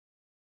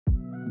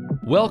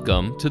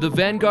Welcome to the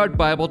Vanguard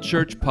Bible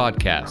Church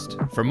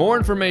podcast. For more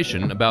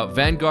information about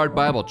Vanguard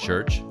Bible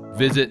Church,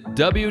 visit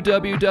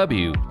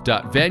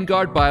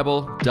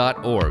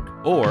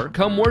www.vanguardbible.org or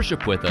come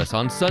worship with us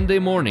on Sunday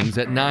mornings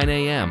at 9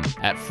 a.m.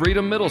 at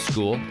Freedom Middle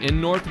School in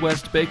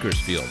Northwest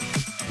Bakersfield.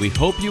 We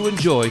hope you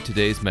enjoy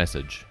today's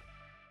message.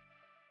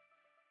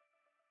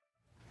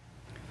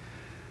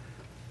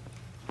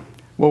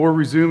 Well, we're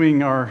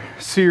resuming our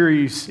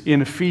series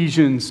in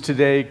Ephesians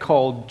today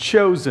called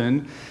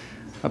Chosen.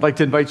 I'd like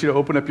to invite you to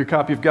open up your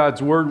copy of God's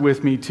Word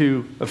with me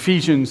to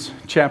Ephesians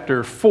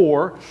chapter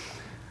 4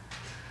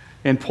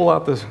 and pull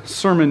out the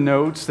sermon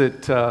notes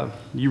that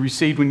you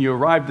received when you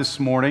arrived this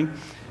morning.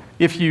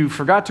 If you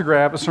forgot to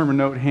grab a sermon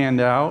note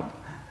handout,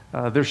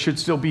 there should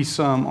still be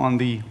some on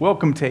the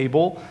welcome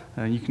table.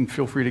 You can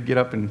feel free to get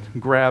up and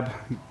grab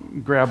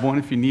one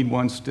if you need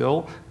one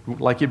still. We'd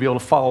like you to be able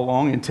to follow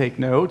along and take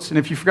notes. And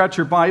if you forgot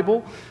your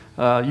Bible,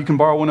 you can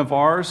borrow one of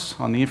ours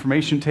on the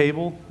information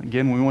table.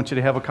 Again, we want you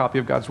to have a copy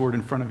of God's Word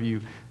in front of you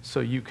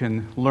so you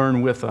can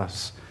learn with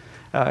us.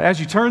 As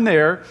you turn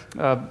there,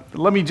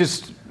 let me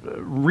just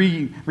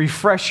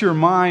refresh your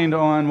mind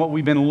on what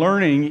we've been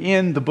learning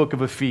in the book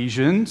of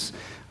Ephesians.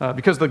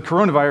 Because of the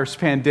coronavirus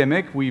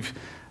pandemic, we've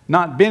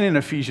not been in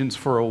Ephesians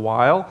for a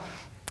while.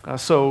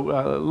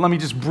 So let me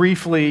just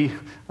briefly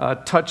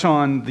touch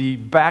on the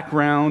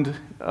background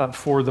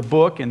for the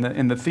book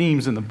and the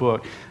themes in the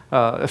book.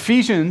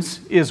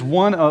 Ephesians is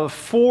one of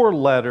four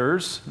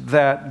letters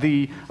that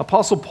the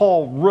Apostle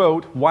Paul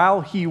wrote while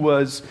he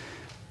was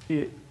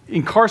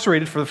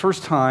incarcerated for the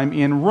first time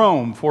in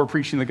Rome for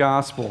preaching the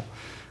gospel.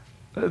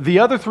 The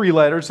other three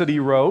letters that he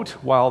wrote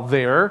while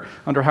there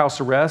under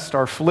house arrest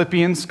are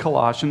Philippians,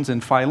 Colossians,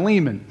 and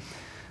Philemon.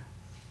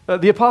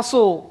 The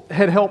apostle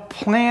had helped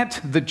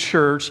plant the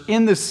church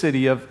in the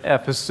city of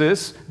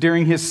Ephesus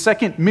during his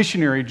second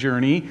missionary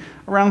journey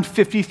around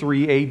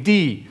 53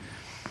 A.D.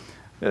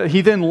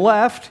 He then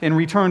left and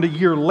returned a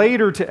year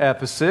later to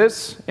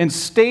Ephesus and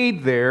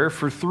stayed there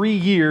for 3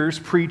 years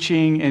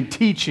preaching and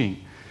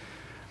teaching.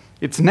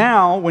 It's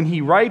now, when he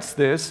writes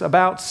this,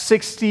 about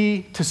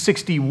 60 to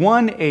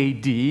 61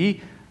 A.D.,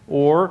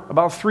 or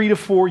about 3 to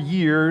 4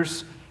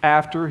 years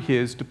after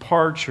his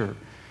departure.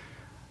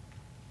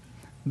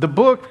 The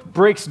book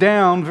breaks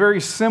down very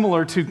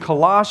similar to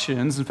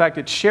Colossians. In fact,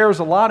 it shares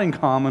a lot in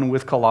common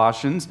with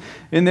Colossians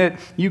in that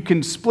you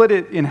can split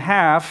it in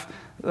half.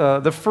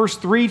 The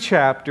first 3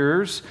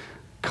 chapters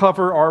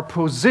cover our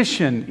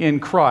position in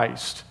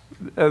Christ.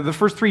 The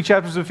first 3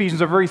 chapters of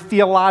Ephesians are very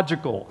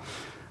theological.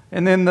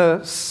 And then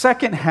the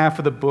second half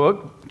of the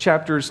book,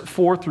 chapters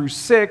 4 through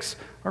 6,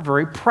 are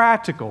very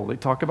practical. They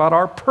talk about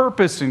our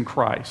purpose in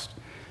Christ.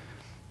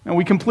 And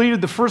we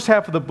completed the first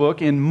half of the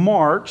book in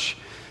March.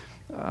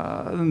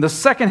 The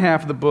second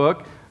half of the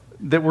book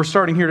that we're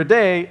starting here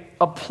today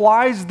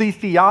applies the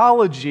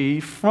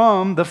theology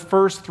from the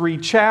first 3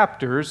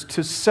 chapters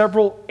to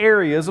several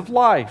areas of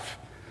life,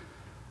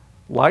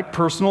 like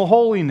personal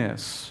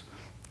holiness,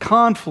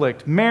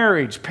 conflict,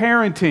 marriage,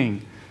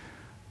 parenting,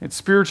 and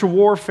spiritual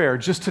warfare,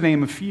 just to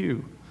name a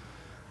few.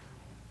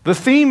 The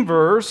theme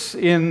verse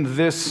in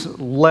this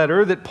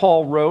letter that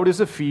Paul wrote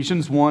is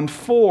Ephesians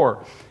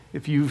 1:4.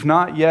 If you've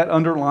not yet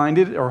underlined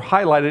it or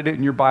highlighted it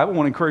in your Bible, I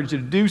want to encourage you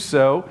to do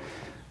so.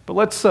 But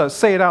let's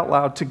say it out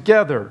loud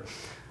together.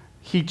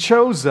 He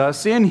chose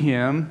us in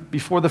Him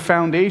before the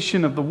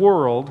foundation of the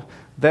world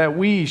that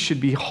we should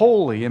be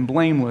holy and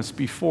blameless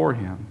before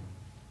Him.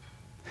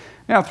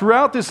 Now,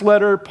 throughout this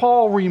letter,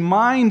 Paul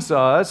reminds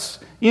us,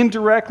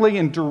 indirectly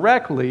and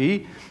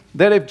directly,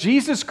 that if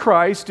Jesus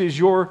Christ is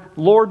your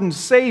Lord and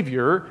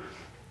Savior,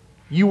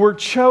 you were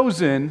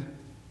chosen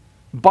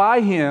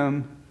by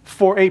Him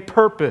for a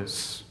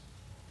purpose.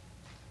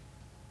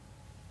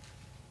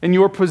 And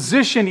your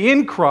position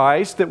in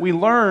Christ that we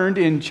learned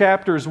in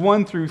chapters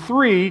 1 through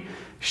 3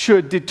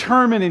 should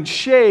determine and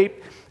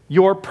shape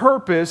your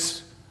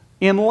purpose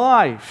in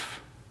life.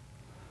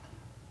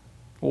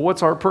 Well,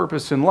 what's our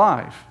purpose in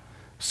life?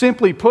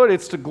 Simply put,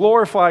 it's to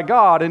glorify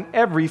God in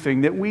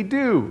everything that we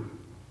do.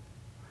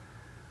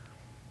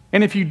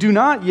 And if you do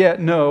not yet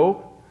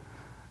know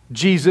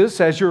Jesus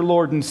as your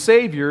Lord and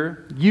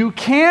Savior, you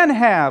can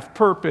have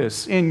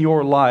purpose in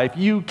your life.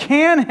 You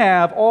can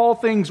have all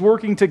things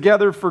working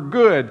together for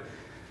good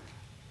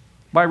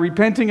by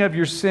repenting of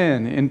your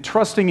sin and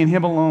trusting in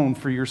Him alone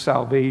for your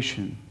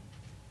salvation.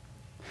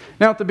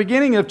 Now, at the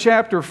beginning of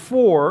chapter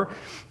 4,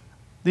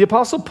 the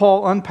Apostle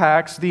Paul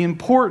unpacks the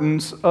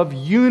importance of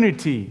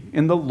unity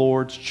in the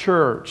Lord's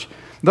church.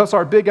 Thus,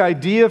 our big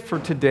idea for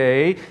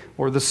today,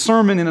 or the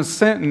sermon in a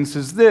sentence,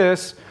 is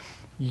this: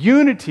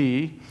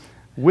 unity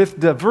with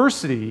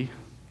diversity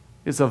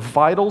is a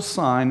vital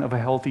sign of a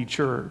healthy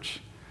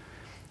church.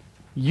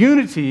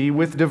 Unity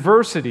with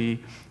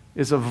diversity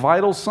is a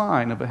vital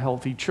sign of a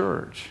healthy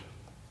church.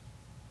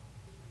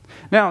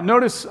 Now,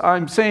 notice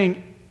I'm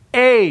saying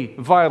a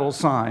vital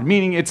sign,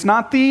 meaning it's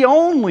not the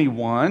only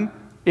one,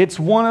 it's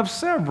one of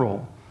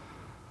several.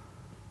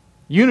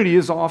 Unity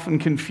is often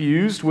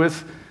confused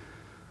with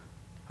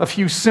a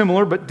few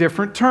similar but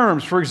different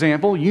terms. For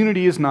example,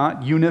 unity is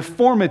not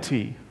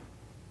uniformity.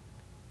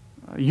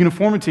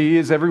 Uniformity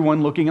is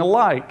everyone looking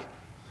alike.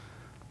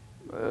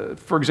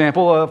 For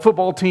example, a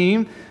football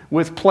team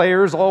with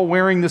players all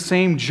wearing the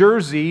same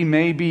jersey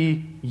may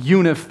be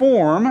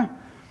uniform,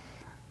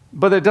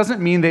 but it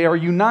doesn't mean they are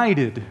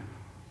united.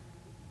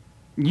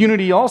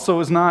 Unity also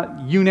is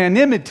not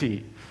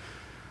unanimity.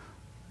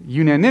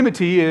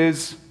 Unanimity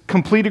is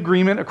complete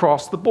agreement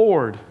across the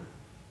board.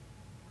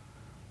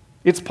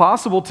 It's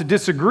possible to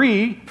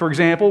disagree, for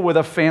example, with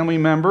a family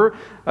member,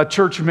 a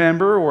church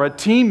member, or a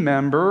team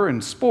member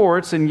in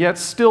sports, and yet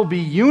still be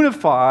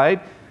unified,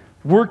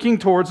 working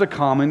towards a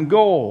common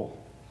goal.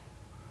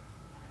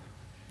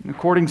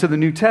 According to the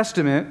New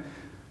Testament,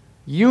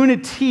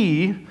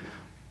 unity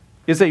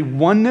is a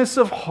oneness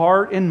of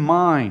heart and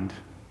mind.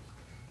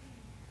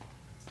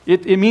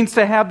 It means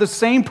to have the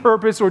same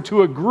purpose or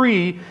to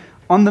agree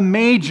on the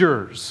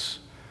majors,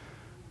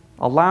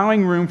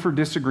 allowing room for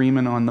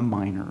disagreement on the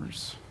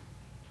minors.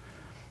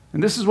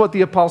 And this is what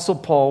the Apostle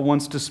Paul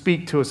wants to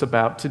speak to us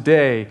about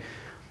today.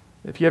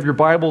 If you have your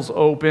Bibles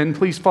open,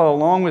 please follow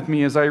along with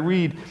me as I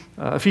read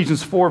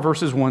Ephesians 4,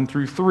 verses 1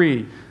 through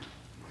 3.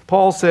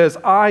 Paul says,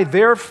 I,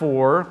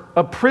 therefore,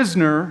 a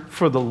prisoner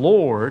for the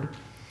Lord,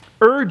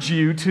 urge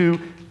you to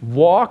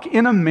walk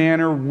in a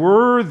manner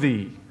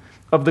worthy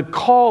of the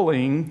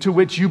calling to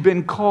which you've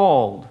been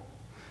called,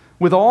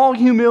 with all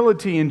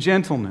humility and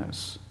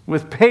gentleness,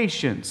 with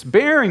patience,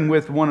 bearing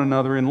with one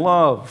another in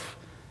love,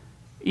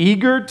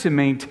 eager to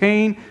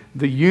maintain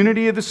the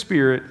unity of the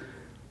Spirit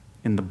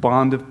in the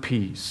bond of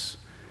peace.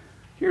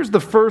 Here's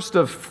the first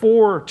of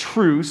 4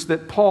 truths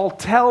that Paul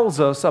tells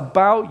us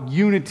about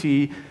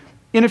unity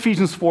in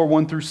Ephesians 4,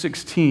 1 through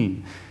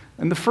 16.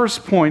 And the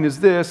first point is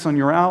this on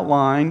your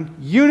outline: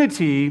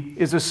 unity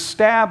is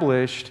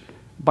established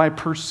by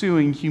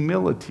pursuing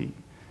humility.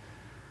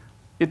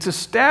 It's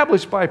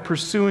established by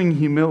pursuing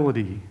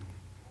humility.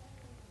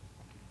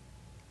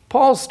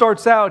 Paul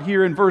starts out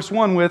here in verse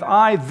 1 with,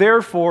 I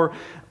therefore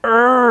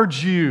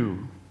urge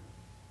you.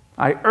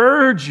 I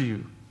urge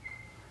you.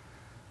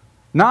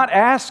 Not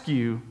ask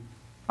you,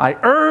 I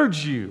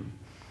urge you.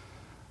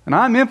 And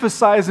I'm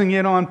emphasizing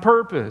it on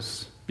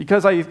purpose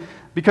because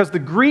the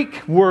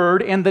Greek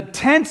word and the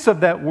tense of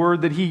that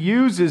word that he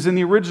uses in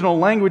the original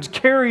language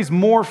carries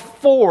more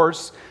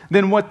force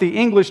than what the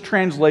English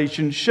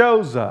translation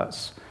shows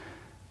us.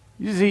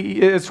 You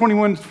see, as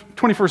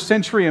 21st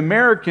century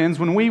Americans,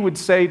 when we would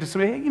say to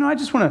somebody, hey, I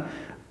just want to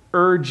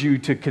urge you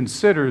to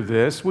consider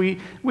this,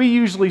 we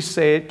usually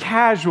say it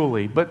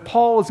casually, but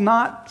Paul is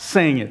not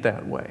saying it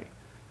that way.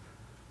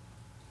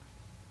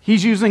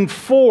 He's using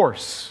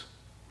force.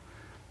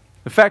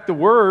 In fact, the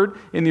word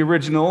in the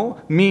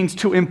original means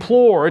to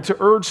implore, to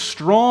urge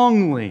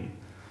strongly.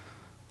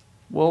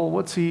 Well,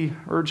 what's he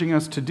urging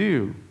us to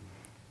do?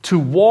 To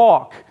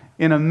walk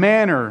in a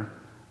manner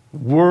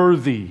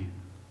worthy.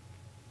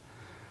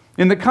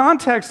 In the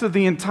context of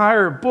the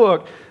entire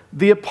book,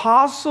 the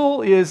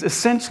apostle is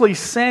essentially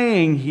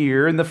saying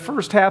here in the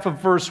first half of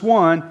verse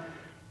 1,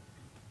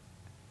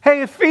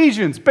 hey,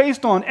 Ephesians,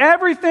 based on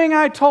everything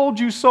I told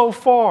you so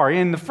far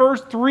in the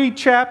first 3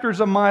 chapters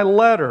of my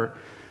letter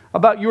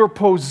about your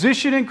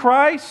position in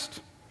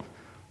Christ,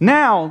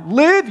 now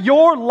live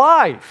your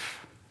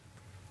life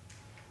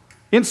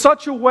in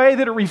such a way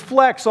that it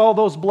reflects all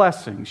those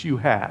blessings you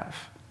have.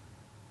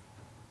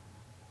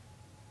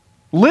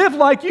 Live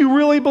like you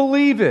really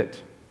believe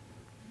it.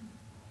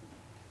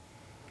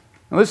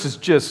 Now, this is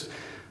just,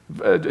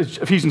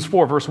 Ephesians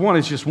 4, verse 1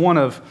 is just one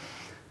of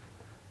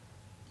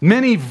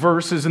many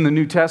verses in the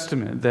New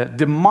Testament that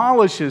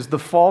demolishes the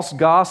false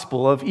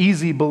gospel of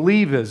easy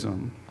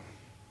believism.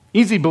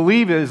 Easy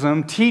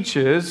believism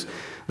teaches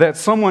that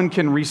someone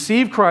can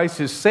receive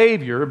Christ as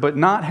Savior, but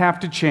not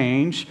have to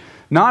change,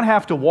 not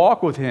have to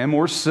walk with Him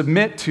or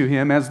submit to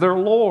Him as their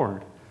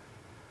Lord.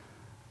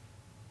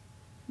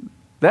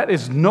 That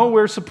is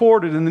nowhere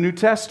supported in the New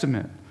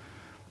Testament.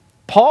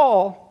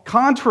 Paul,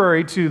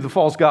 contrary to the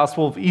false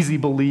gospel of easy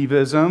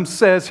believism,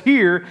 says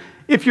here,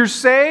 if you're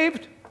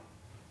saved,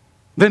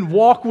 then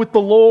walk with the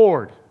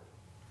Lord.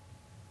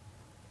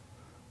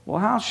 Well,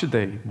 how should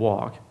they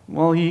walk?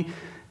 Well, he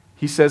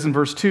says in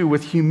verse 2,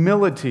 with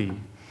humility.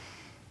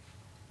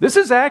 This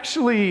is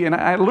actually, and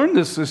I learned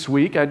this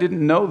week, I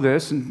didn't know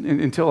this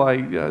until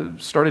I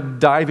started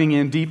diving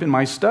in deep in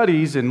my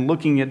studies and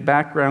looking at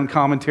background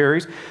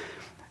commentaries.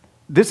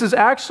 This is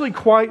actually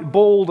quite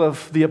bold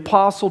of the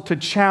apostle to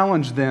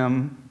challenge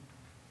them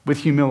with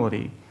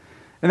humility.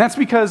 And that's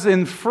because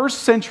in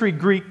first century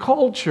Greek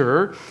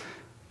culture,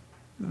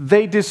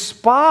 they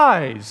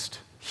despised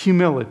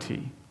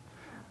humility.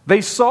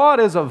 They saw it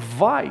as a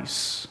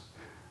vice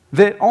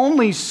that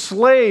only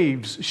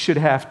slaves should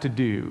have to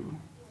do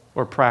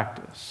or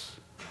practice.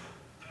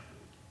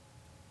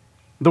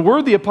 The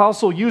word the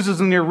apostle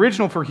uses in the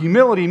original for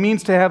humility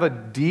means to have a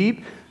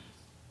deep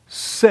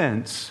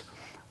sense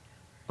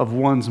of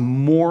one's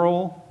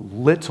moral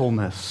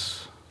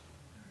littleness.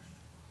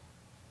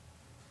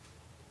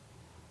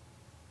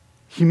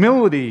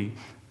 Humility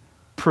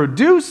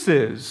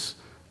produces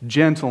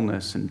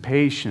gentleness and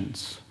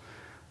patience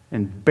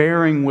and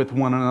bearing with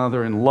one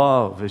another in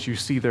love, as you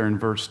see there in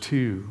verse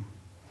 2.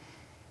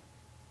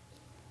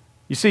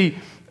 You see,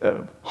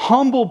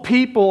 humble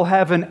people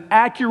have an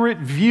accurate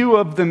view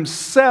of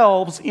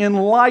themselves in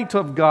light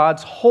of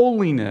God's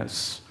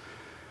holiness.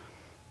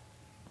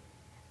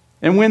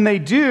 And when they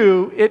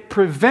do, it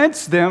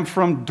prevents them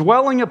from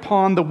dwelling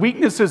upon the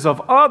weaknesses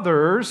of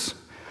others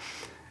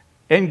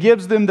and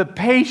gives them the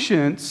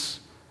patience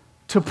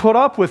to put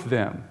up with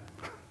them,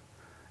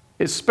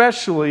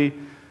 especially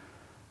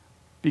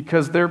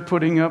because they're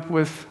putting up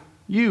with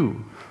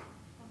you.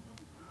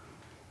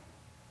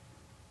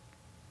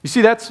 You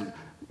see,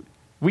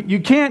 you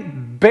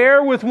can't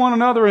bear with one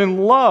another in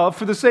love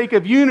for the sake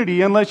of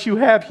unity unless you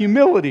have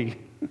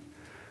humility.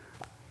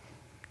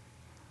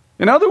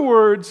 In other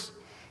words,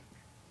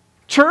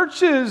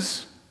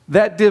 churches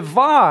that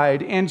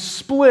divide and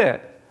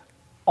split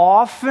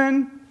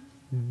often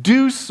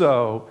do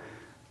so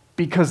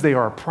because they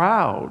are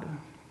proud.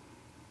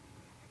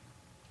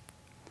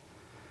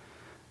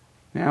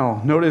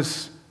 Now,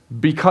 notice,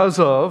 because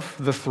of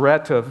the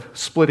threat of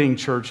splitting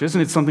churches,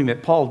 and it's something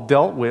that Paul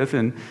dealt with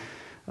in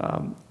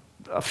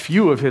a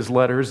few of his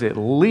letters at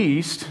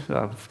least,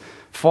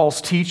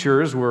 false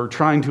teachers were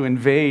trying to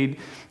invade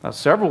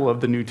several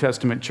of the New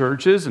Testament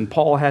churches, and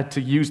Paul had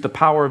to use the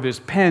power of his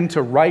pen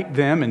to write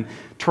them and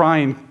try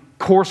and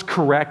course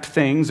correct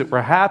things that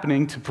were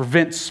happening to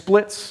prevent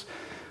splits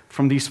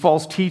from these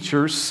false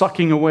teachers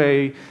sucking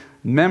away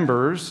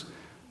members.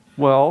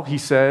 Well, he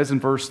says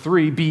in verse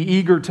 3, be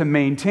eager to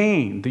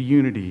maintain the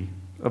unity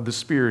of the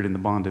Spirit in the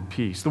bond of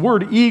peace. The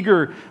word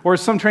eager, or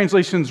as some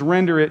translations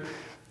render it,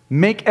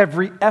 make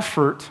every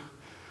effort.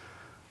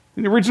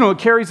 In the original, it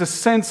carries a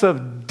sense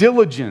of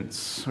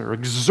diligence or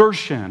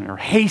exertion or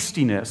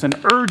hastiness and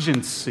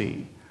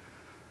urgency.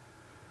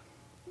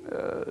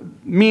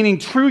 Meaning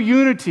true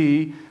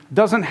unity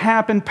doesn't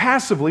happen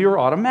passively or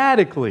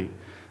automatically.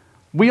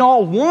 We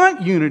all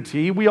want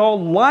unity, we all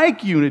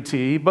like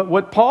unity, but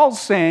what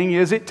Paul's saying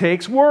is it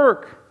takes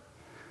work.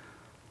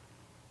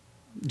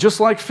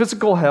 Just like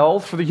physical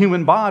health for the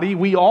human body,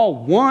 we all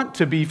want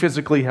to be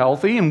physically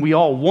healthy and we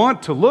all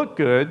want to look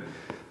good,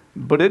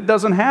 but it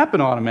doesn't happen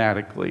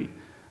automatically.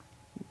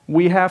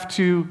 We have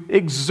to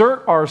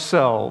exert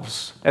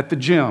ourselves at the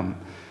gym,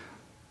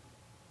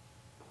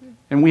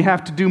 and we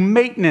have to do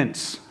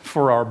maintenance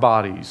for our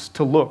bodies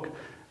to look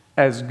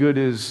as good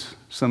as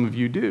some of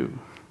you do.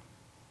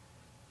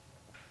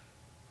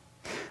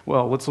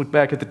 Well, let's look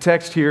back at the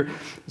text here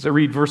as I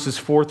read verses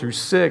 4 through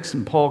 6,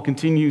 and Paul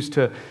continues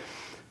to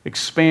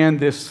expand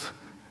this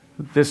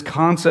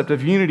concept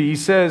of unity. He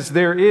says,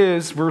 there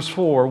is, verse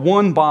 4,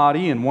 one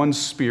body and one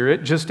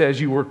Spirit, just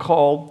as you were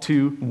called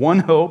to one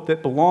hope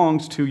that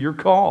belongs to your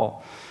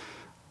call.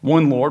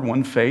 One Lord,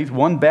 one faith,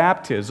 one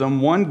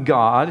baptism, one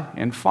God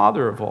and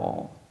Father of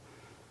all,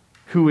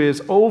 who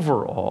is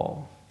over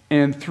all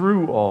and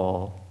through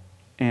all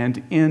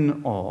and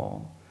in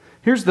all.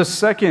 Here's the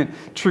second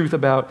truth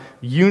about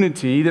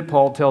unity that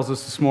Paul tells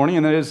us this morning,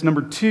 and that is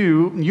number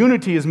 2,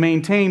 unity is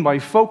maintained by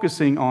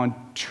focusing on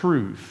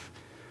truth.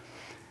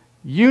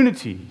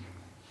 Unity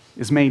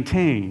is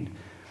maintained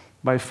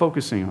by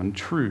focusing on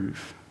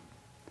truth.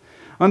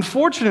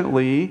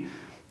 Unfortunately,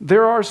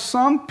 there are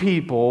some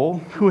people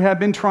who have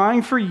been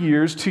trying for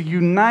years to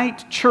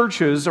unite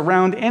churches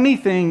around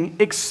anything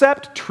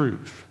except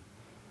truth.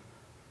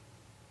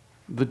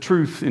 The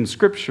truth in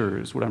Scripture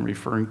is what I'm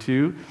referring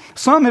to.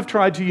 Some have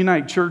tried to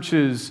unite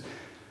churches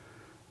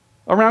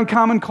around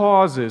common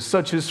causes,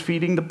 such as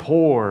feeding the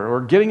poor, or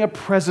getting a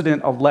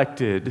president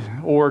elected,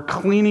 or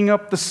cleaning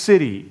up the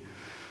city.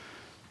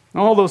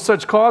 Although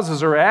such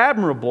causes are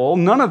admirable,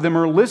 none of them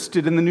are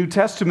listed in the New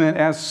Testament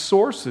as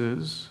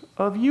sources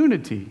of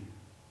unity.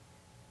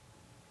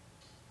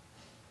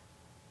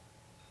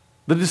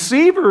 The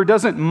deceiver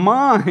doesn't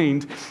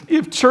mind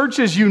if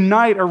churches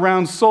unite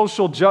around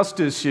social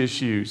justice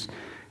issues.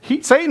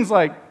 Satan's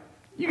like,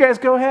 you guys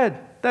go ahead.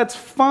 That's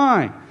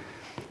fine.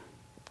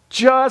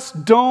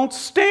 Just don't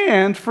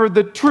stand for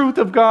the truth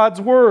of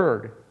God's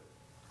word.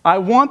 I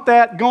want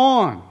that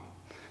gone.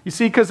 You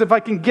see, because if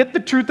I can get the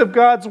truth of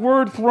God's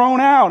word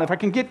thrown out, if I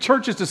can get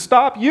churches to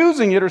stop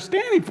using it or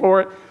standing for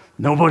it,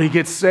 nobody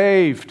gets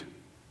saved.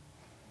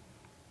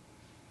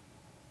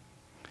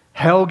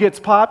 Hell gets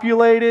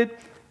populated.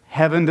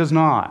 Heaven does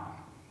not.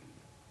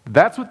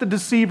 That's what the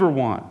deceiver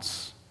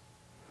wants.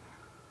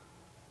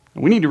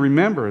 We need to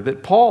remember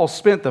that Paul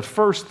spent the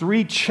first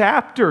 3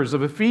 chapters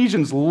of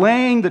Ephesians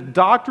laying the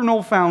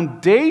doctrinal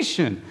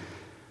foundation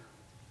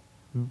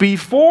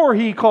before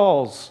he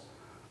calls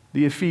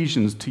the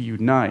Ephesians to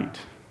unite.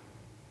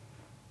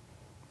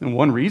 And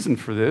one reason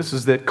for this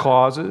is that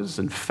causes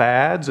and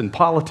fads and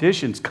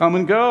politicians come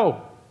and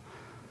go.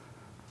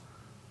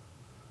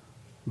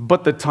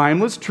 But the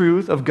timeless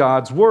truth of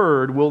God's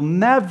word will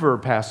never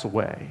pass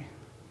away.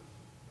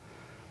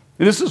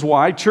 And this is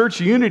why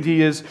church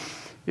unity is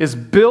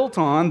built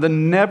on the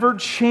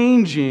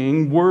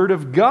never-changing word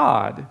of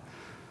God,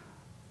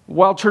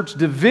 while church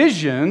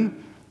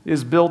division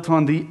is built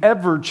on the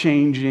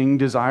ever-changing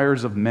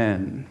desires of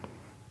men.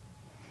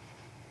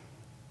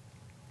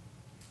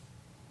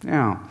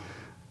 Now,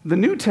 the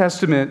New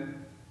Testament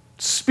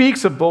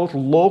speaks of both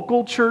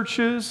local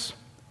churches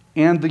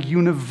and the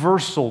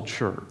universal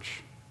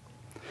church.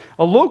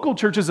 A local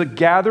church is a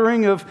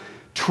gathering of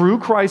true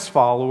Christ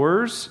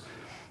followers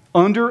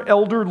under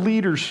elder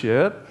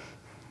leadership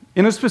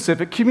in a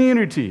specific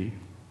community.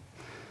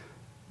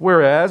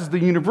 Whereas the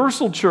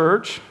universal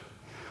church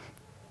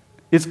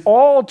is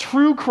all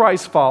true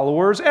Christ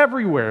followers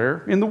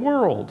everywhere in the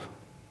world.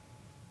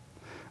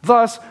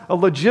 Thus, a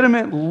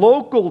legitimate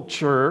local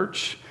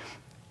church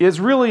is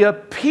really a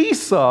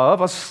piece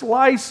of, a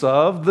slice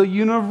of the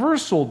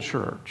universal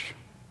church.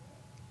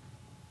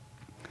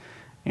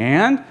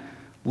 And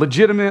after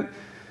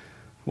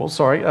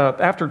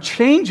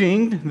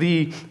changing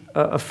the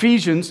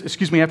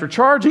after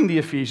charging the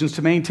Ephesians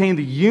to maintain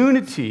the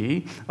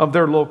unity of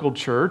their local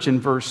church in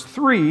verse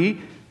 3,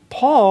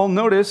 Paul,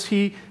 notice,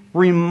 he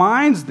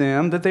reminds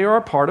them that they are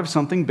a part of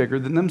something bigger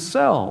than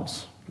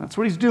themselves. That's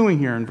what he's doing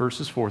here in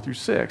verses 4 through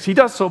 6. He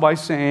does so by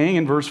saying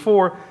in verse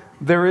 4,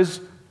 there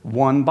is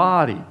one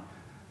body,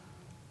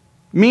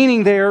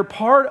 meaning they are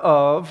part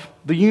of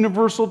the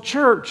universal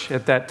church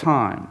at that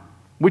time,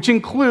 which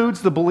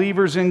includes the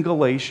believers in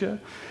Galatia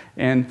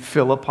and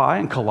Philippi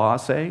and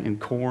Colossae and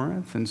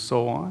Corinth and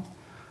so on.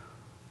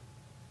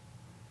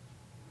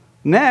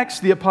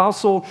 Next, the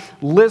apostle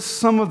lists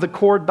some of the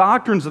core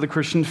doctrines of the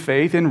Christian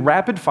faith in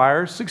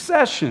rapid-fire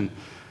succession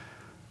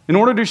in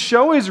order to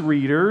show his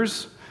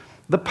readers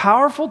the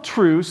powerful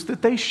truths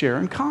that they share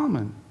in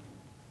common.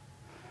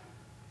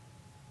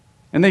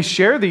 And they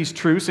share these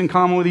truths in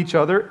common with each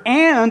other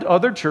and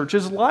other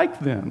churches like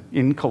them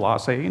in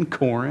Colossae and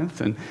Corinth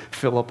and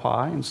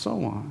Philippi and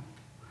so on.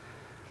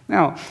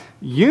 Now,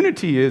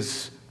 unity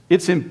it's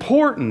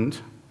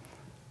important,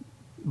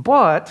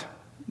 but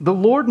the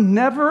Lord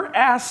never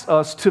asks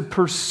us to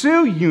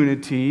pursue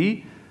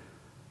unity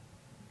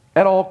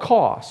at all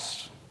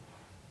costs.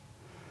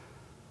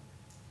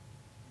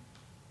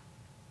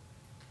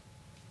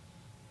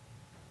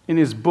 In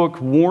his book,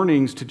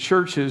 Warnings to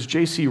Churches,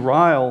 J.C.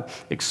 Ryle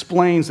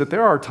explains that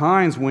there are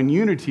times when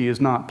unity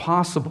is not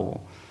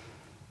possible,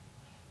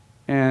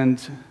 and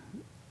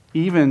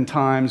even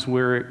times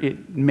where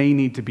it may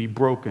need to be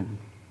broken.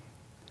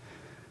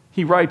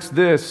 He writes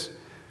this: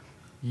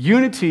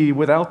 unity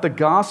without the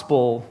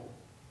gospel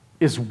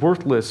is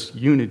worthless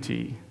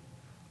unity.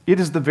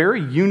 It is the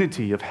very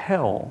unity of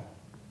hell.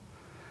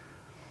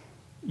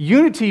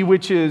 Unity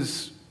which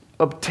is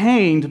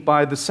obtained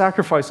by the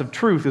sacrifice of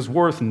truth is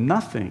worth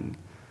nothing.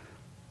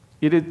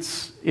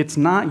 It's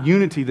not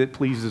unity that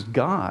pleases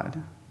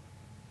God.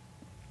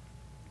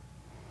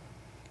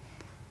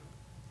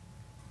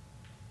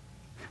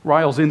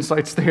 Ryle's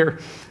insights there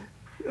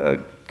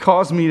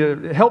helped me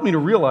to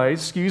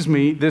realize,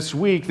 this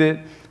week that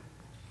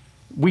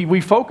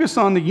we focus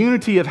on the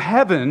unity of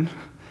heaven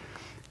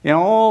and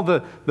all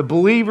the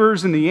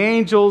believers and the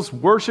angels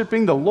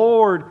worshiping the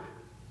Lord.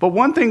 But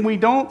one thing we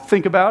don't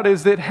think about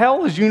is that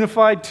hell is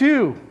unified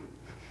too.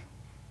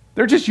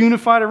 They're just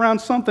unified around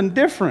something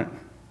different,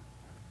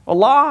 a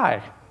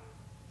lie,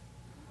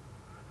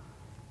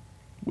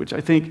 which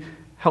I think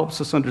helps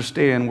us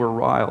understand where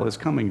Ryle is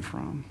coming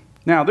from.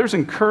 Now, there's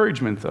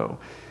encouragement, though,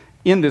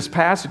 in this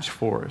passage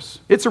for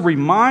us. It's a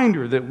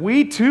reminder that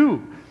we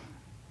too,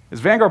 as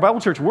Vanguard Bible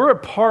Church, we're a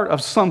part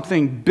of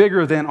something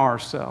bigger than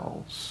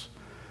ourselves.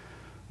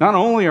 Not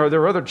only are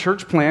there other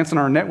church plants in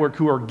our network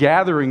who are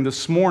gathering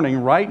this morning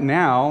right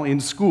now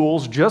in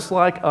schools just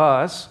like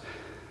us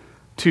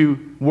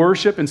to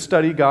worship and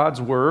study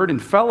God's Word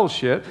and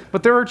fellowship,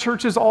 but there are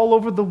churches all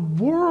over the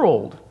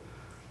world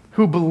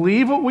who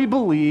believe what we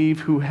believe,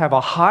 who have a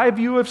high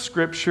view of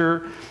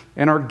Scripture,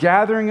 and are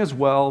gathering as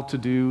well to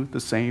do the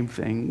same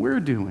thing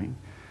we're doing.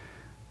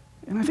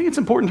 And I think it's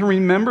important to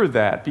remember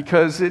that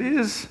because it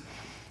is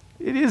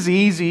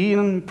easy,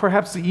 and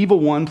perhaps the evil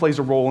one plays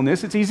a role in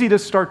this, it's easy to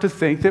start to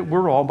think that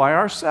we're all by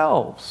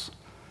ourselves.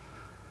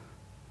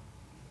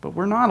 But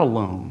we're not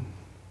alone.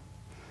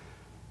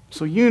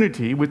 So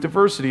unity with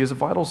diversity is a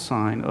vital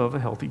sign of a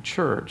healthy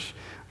church.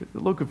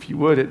 Look, if you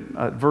would,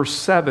 at verse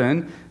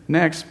 7.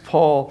 Next,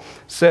 Paul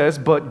says,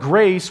 "But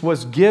grace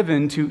was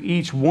given to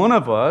each one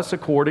of us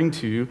according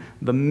to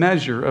the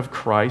measure of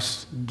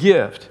Christ's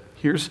gift."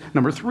 Here's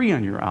number 3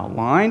 on your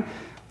outline.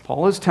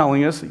 Paul is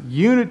telling us that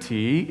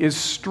unity is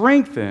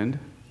strengthened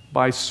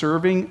by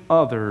serving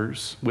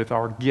others with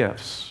our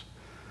gifts.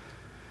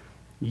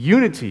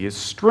 Unity is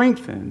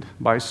strengthened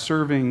by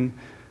serving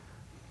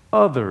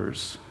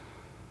others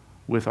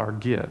with our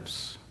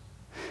gifts.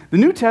 The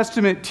New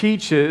Testament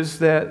teaches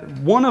that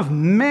one of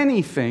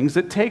many things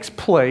that takes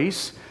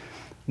place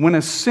when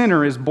a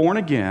sinner is born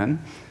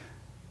again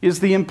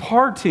is the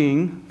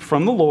imparting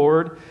from the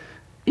Lord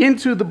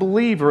into the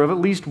believer of at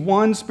least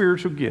one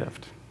spiritual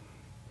gift.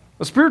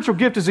 A spiritual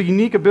gift is a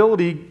unique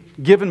ability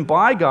given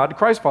by God to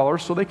Christ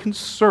followers so they can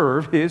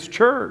serve His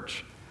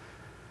church.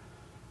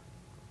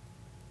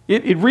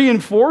 It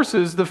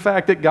reinforces the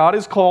fact that God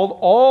has called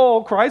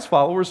all Christ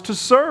followers to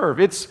serve.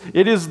 It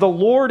is the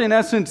Lord, in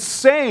essence,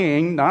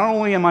 saying, not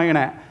only am I going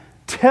to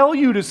tell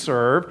you to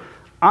serve,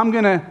 I'm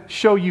going to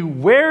show you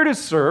where to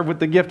serve with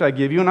the gift I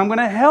give you, and I'm going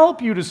to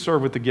help you to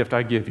serve with the gift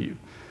I give you.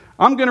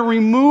 I'm going to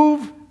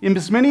remove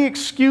as many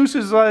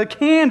excuses as I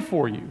can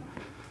for you,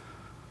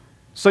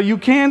 so you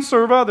can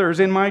serve others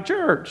in my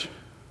church.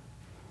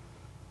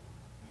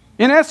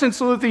 In essence,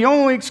 so that the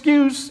only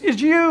excuse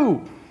is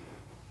you.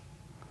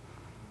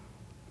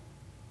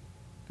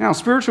 Now,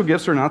 spiritual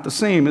gifts are not the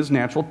same as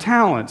natural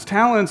talents.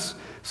 Talents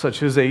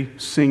such as a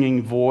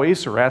singing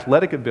voice or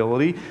athletic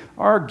ability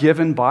are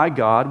given by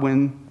God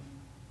when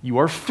you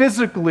are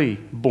physically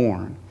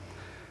born.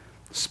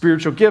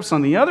 Spiritual gifts,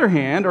 on the other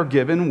hand, are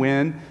given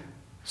when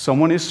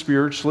someone is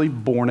spiritually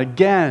born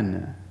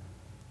again.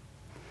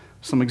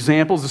 Some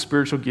examples of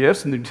spiritual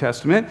gifts in the New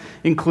Testament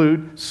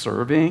include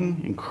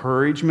serving,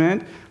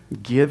 encouragement,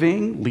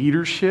 giving,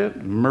 leadership,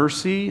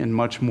 mercy, and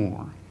much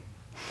more.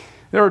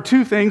 There are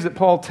two things that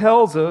Paul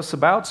tells us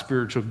about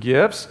spiritual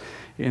gifts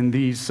in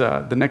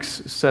the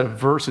next set of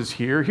verses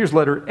here. Here's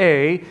letter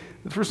A.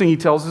 The first thing he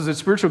tells us is that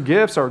spiritual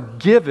gifts are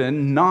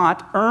given,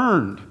 not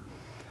earned.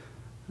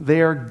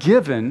 They are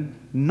given,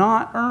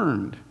 not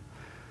earned.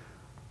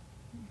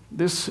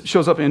 This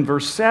shows up in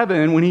verse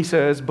 7 when he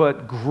says,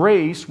 "But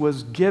grace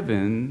was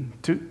given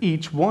to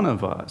each one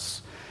of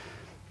us."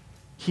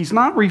 He's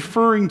not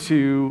referring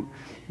to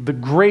the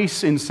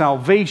grace in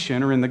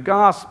salvation or in the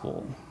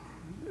gospel.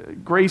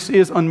 Grace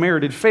is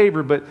unmerited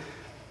favor, but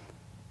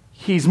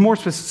he's more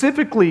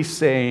specifically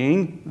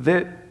saying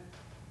that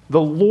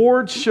the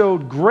Lord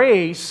showed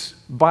grace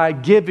by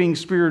giving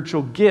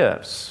spiritual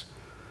gifts.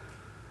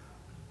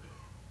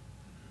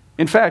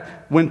 In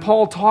fact, when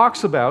Paul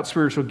talks about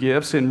spiritual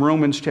gifts in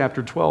Romans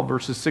chapter 12,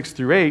 verses 6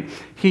 through 8,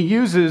 he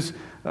uses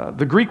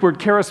the Greek word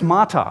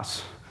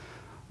charismatos,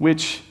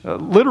 which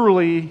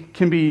literally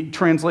can be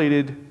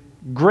translated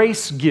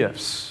grace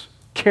gifts.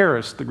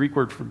 Charis, the Greek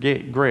word for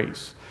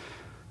grace.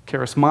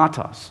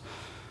 Charismatos.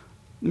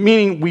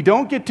 Meaning we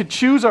don't get to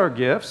choose our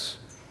gifts,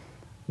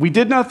 we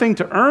did nothing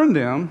to earn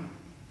them,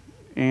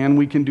 and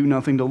we can do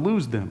nothing to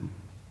lose them.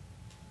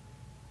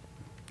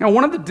 Now,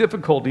 one of the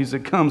difficulties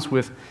that comes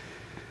with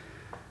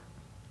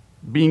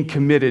being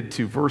committed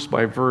to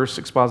verse-by-verse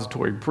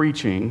expository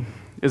preaching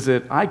is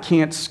that I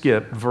can't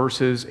skip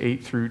verses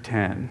 8 through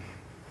 10.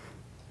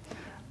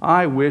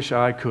 I wish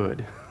I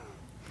could,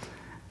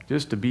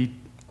 just to be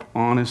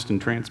honest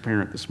and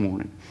transparent this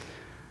morning.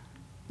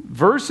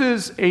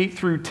 Verses 8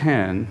 through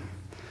 10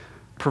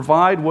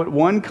 provide what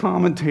one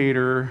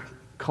commentator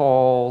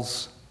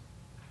calls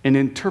an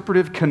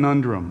interpretive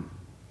conundrum.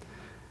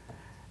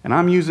 And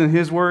I'm using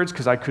his words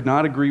because I could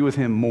not agree with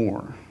him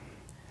more.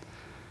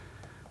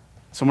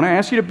 So I'm going to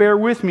ask you to bear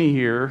with me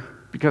here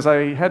because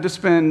I had to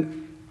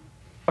spend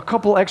a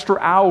couple extra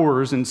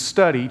hours in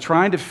study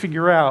trying to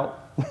figure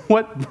out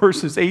what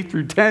verses 8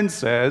 through 10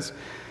 says.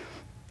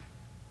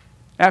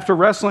 After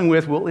wrestling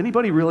with, will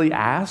anybody really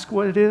ask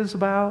what it is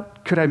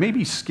about? Could I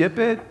maybe skip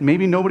it?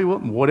 Maybe nobody will.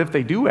 What if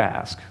they do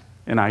ask?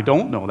 And I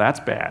don't know. That's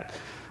bad.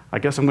 I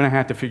guess I'm going to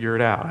have to figure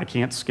it out. I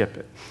can't skip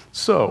it.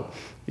 So,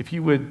 if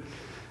you would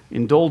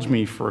indulge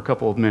me for a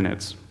couple of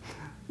minutes.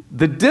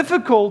 The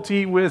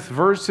difficulty with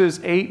verses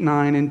 8,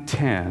 9, and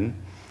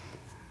 10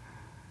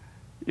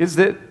 is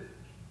that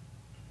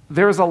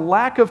there is a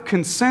lack of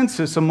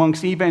consensus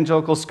amongst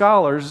evangelical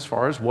scholars as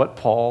far as what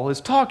Paul is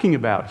talking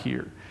about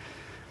here.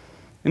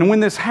 And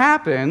when this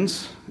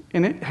happens,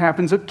 and it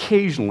happens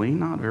occasionally,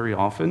 not very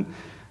often,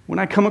 when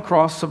I come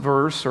across a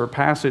verse or a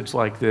passage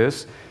like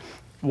this,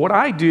 what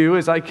I do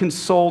is I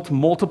consult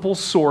multiple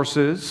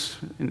sources.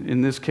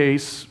 In this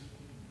case,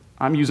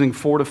 I'm using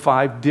 4 to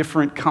 5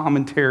 different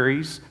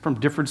commentaries from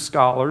different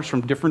scholars,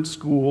 from different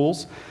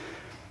schools.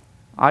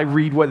 I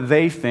read what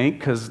they think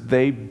because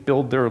they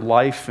build their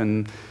life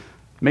and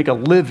make a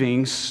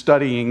living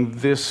studying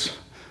this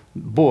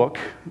book,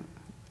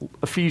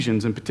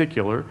 Ephesians in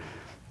particular.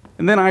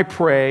 And then I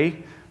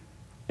pray,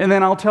 and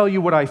then I'll tell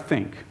you what I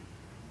think.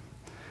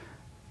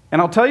 And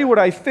I'll tell you what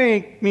I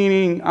think,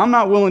 meaning I'm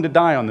not willing to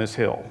die on this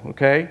hill,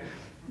 okay?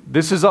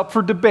 This is up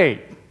for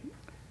debate.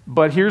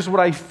 But here's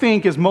what I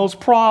think is most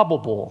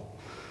probable.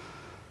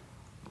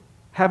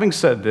 Having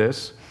said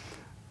this,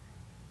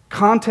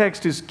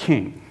 context is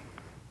king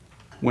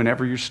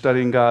whenever you're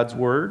studying God's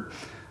Word,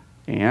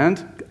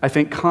 and I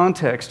think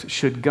context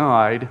should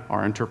guide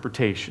our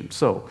interpretation.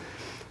 So,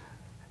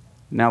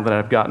 now that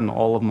I've gotten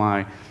all of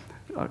my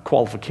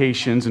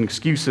qualifications and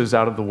excuses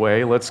out of the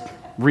way, let's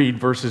read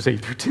verses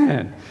 8 through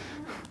 10.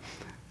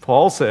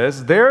 Paul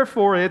says,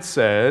 "Therefore it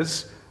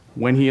says,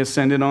 when he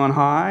ascended on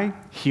high,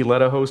 he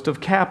led a host of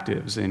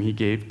captives, and he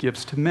gave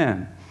gifts to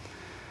men."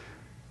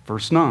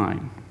 Verse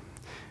 9,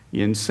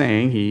 in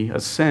saying he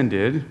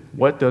ascended,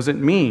 what does it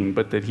mean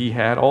but that he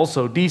had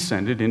also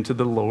descended into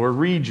the lower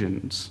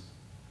regions,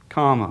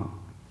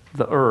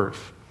 the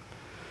earth?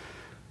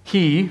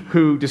 He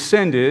who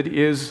descended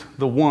is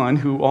the one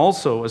who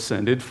also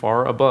ascended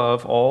far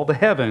above all the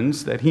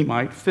heavens that he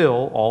might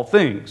fill all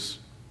things.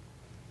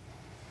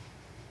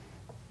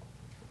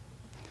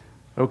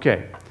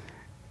 Okay.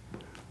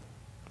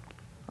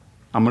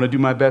 I'm going to do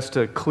my best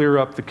to clear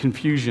up the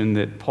confusion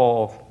that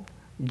Paul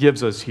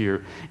gives us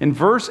here. In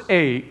verse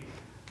 8,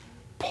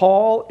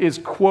 Paul is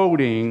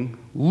quoting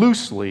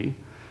loosely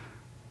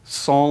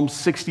Psalm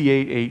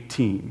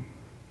 68:18.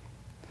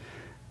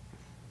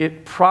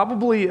 it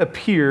probably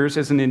appears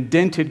as an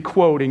indented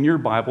quote in your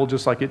Bible,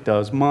 just like it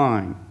does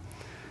mine.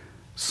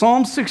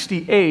 Psalm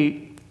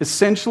 68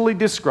 essentially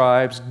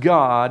describes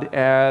God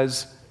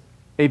as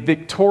a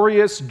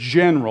victorious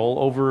general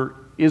over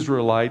the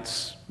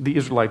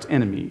Israelites'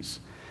 enemies.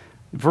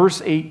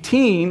 Verse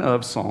 18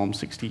 of Psalm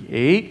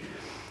 68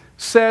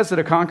 says that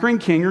a conquering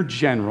king or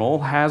general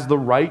has the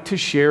right to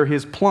share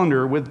his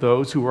plunder with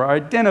those who are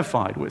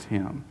identified with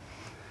him.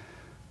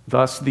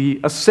 Thus, the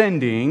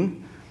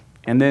ascending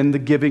and then the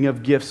giving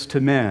of gifts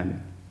to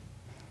men,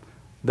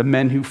 the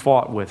men who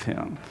fought with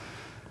him.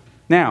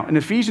 Now, in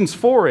Ephesians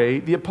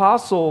 4:8, the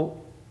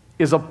apostle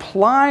is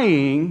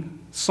applying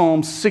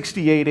Psalm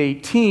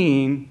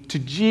 68:18 to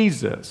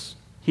Jesus.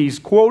 He's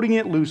quoting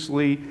it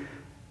loosely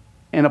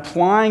and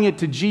applying it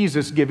to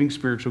Jesus giving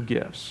spiritual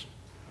gifts.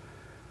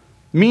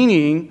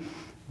 Meaning,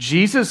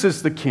 Jesus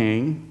is the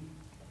king,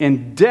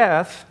 and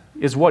death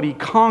is what he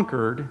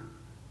conquered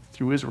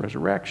through his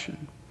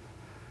resurrection.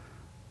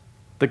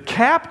 The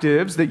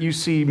captives that you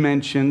see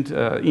mentioned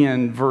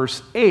in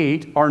verse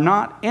 8 are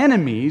not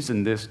enemies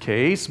in this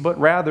case, but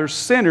rather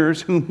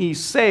sinners whom he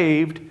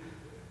saved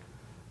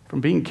from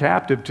being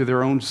captive to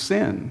their own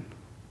sin.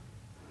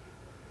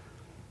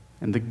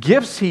 And the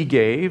gifts he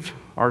gave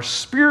are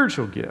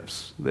spiritual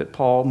gifts that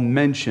Paul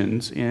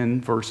mentions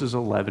in verses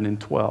 11 and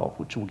 12,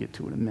 which we'll get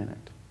to in a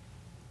minute.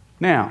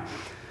 Now,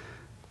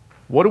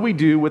 what do we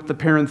do with the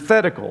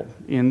parenthetical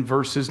in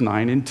verses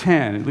 9 and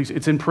 10? At least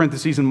it's in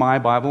parentheses in my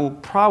Bible,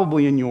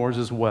 probably in yours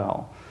as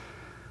well.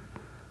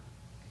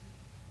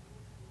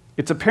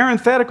 It's a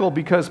parenthetical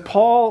because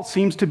Paul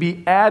seems to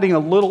be adding a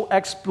little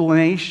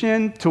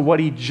explanation to what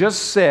he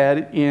just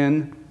said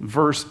in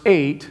verse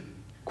 8,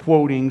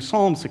 quoting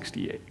Psalm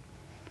 68.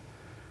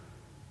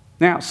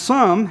 Now,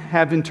 some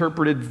have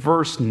interpreted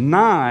verse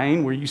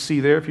 9, where you see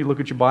there, if you look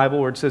at your Bible,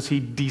 where it says he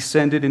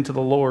descended into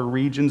the lower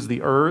regions of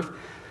the earth.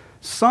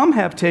 Some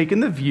have taken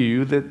the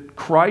view that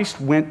Christ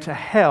went to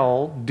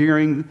hell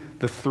during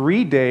the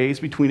 3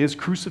 days between his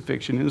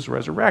crucifixion and his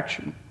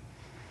resurrection.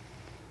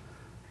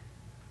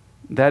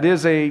 That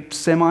is a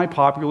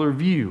semi-popular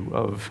view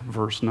of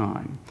verse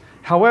 9.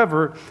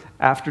 However,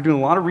 after doing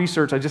a lot of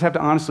research, I just have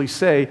to honestly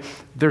say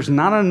there's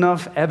not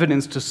enough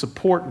evidence to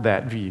support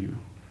that view,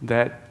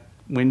 that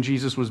when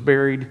Jesus was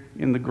buried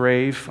in the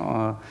grave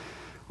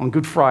on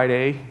Good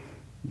Friday,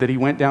 that he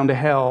went down to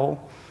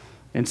hell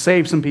and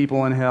saved some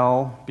people in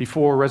hell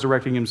before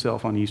resurrecting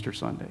himself on Easter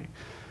Sunday.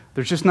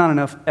 There's just not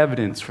enough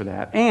evidence for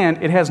that.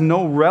 And it has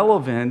no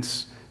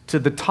relevance to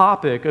the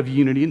topic of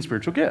unity and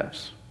spiritual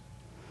gifts.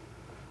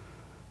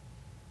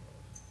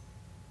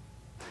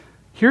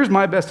 Here's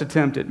my best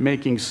attempt at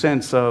making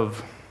sense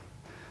of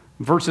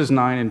verses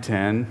 9 and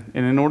 10,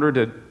 and in order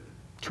to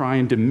try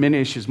and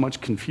diminish as much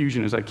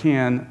confusion as I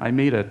can, I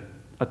made a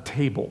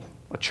table,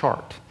 a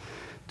chart,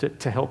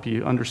 to help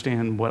you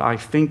understand what I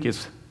think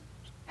is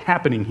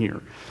happening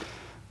here.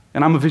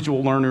 And I'm a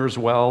visual learner as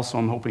well, so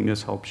I'm hoping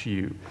this helps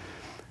you.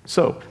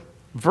 So,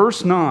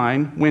 verse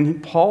 9,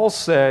 when Paul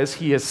says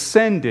he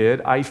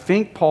ascended, I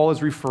think Paul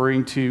is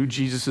referring to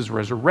Jesus'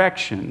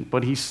 resurrection.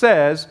 But he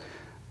says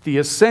the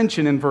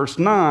ascension in verse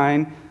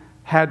 9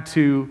 had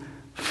to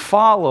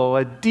follow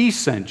a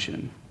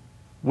descension,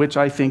 which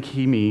I think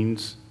he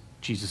means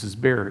Jesus'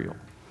 burial.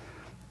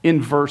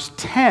 In verse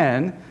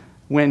 10,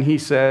 when he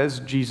says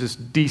Jesus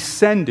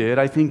descended,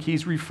 I think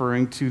he's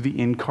referring to the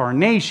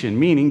incarnation,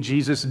 meaning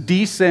Jesus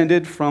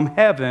descended from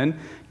heaven,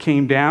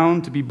 came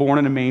down to be born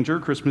in a manger,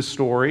 Christmas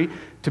story,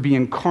 to be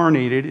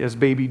incarnated as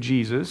baby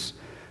Jesus,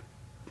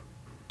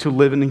 to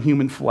live in the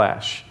human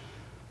flesh.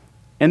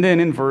 And then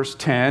in verse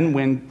 10,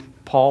 when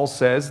Paul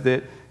says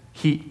that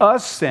he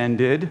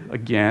ascended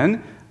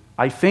again,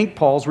 I think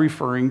Paul's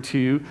referring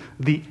to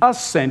the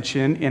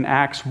ascension in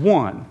Acts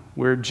 1,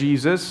 where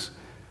Jesus,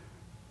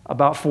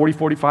 about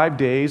 45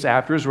 days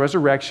after his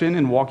resurrection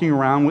and walking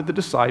around with the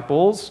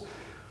disciples,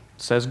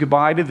 says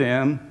goodbye to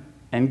them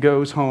and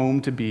goes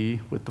home to be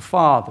with the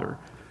Father.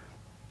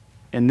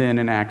 And then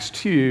in Acts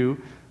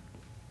 2,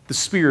 the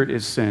Spirit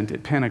is sent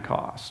at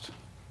Pentecost.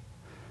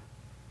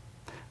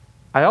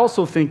 I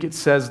also think it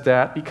says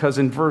that because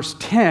in verse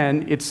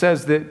 10, it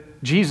says that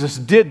Jesus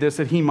did this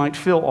that he might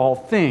fill all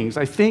things.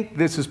 I think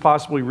this is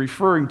possibly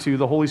referring to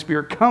the Holy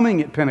Spirit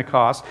coming at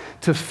Pentecost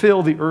to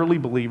fill the early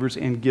believers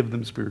and give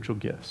them spiritual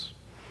gifts.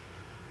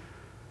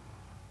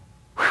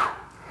 Whew.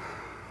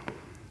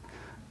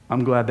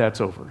 I'm glad that's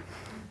over.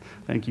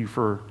 Thank you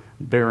for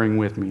bearing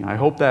with me. I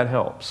hope that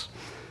helps.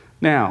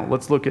 Now,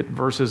 let's look at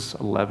verses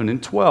 11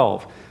 and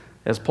 12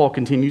 as Paul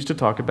continues to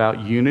talk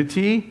about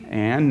unity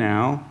and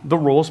now the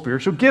role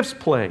spiritual gifts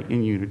play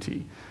in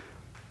unity.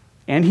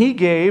 And he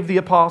gave the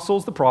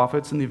apostles, the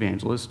prophets, and the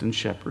evangelists, and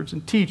shepherds,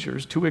 and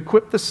teachers to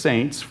equip the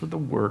saints for the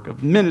work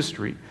of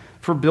ministry,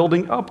 for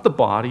building up the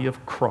body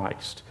of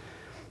Christ.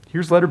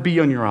 Here's letter B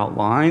on your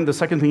outline. The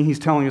second thing he's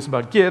telling us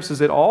about gifts is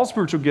that all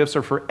spiritual gifts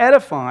are for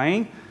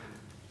edifying,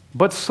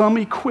 but some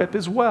equip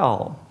as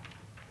well.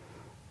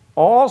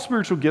 All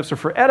spiritual gifts are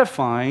for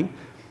edifying,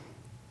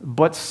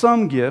 but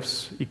some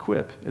gifts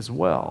equip as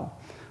well.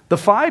 The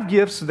 5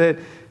 gifts that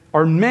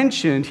are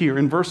mentioned here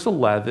in verse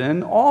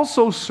 11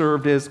 also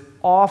served as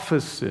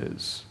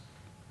offices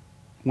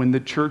when the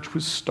church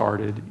was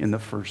started in the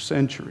first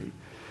century.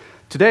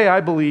 Today,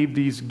 I believe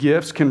these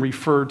gifts can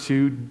refer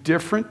to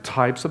different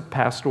types of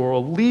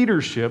pastoral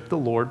leadership the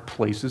Lord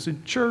places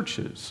in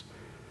churches,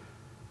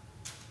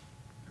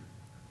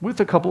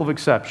 with a couple of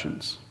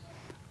exceptions.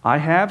 I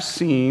have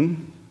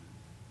seen,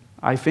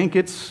 I think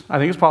it's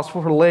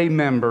possible for lay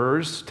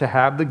members to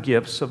have the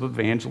gifts of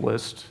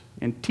evangelist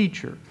and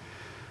teacher.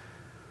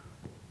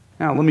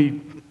 Now, let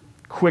me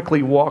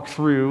quickly walk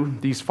through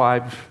these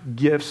 5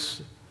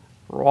 gifts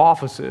or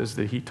offices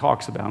that he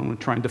talks about. I'm going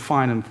to try and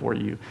define them for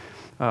you.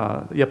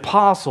 The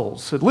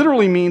apostles, it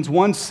literally means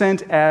one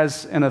sent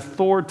as an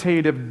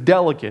authoritative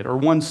delegate or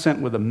one sent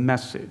with a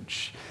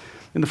message.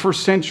 In the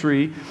first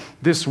century,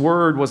 this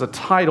word was a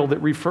title that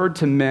referred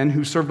to men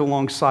who served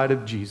alongside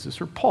of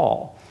Jesus or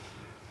Paul.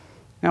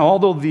 Now,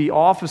 although the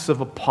office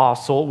of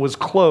apostle was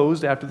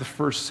closed after the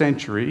first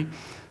century,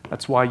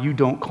 that's why you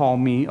don't call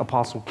me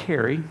Apostle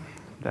Cary.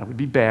 That would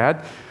be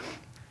bad.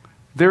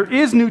 There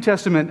is New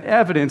Testament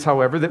evidence,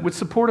 however, that would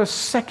support a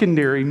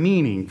secondary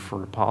meaning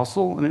for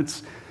apostle,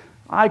 and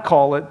I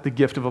call it the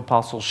gift of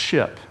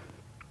apostleship.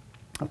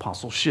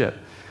 Apostleship.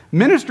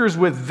 Ministers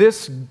with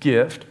this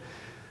gift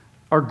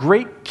are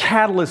great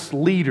catalyst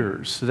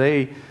leaders.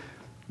 They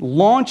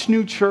launch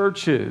new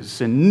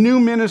churches and new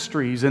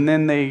ministries, and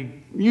then they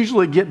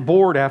usually get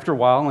bored after a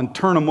while and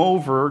turn them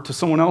over to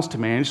someone else to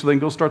manage so they can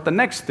go start the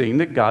next thing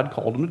that God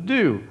called them to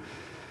do.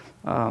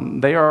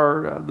 They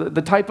are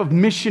the type of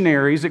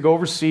missionaries that go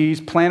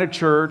overseas, plant a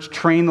church,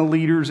 train the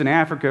leaders in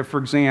Africa, for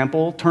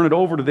example, turn it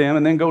over to them,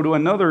 and then go to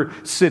another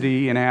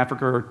city in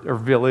Africa or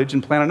village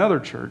and plant another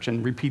church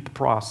and repeat the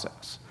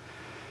process.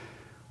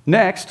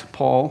 Next,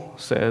 Paul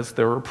says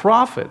there are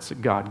prophets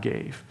that God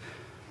gave.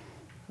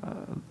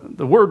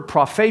 The word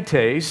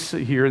prophetes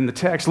here in the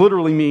text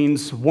literally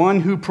means one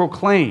who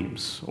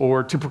proclaims,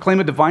 or to proclaim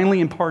a divinely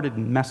imparted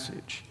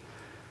message.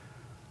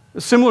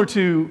 Similar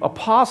to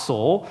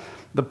apostle,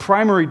 the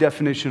primary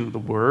definition of the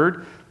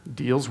word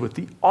deals with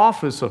the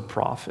office of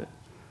prophet.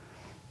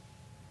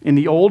 In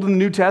the Old and the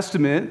New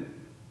Testament,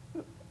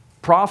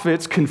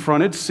 prophets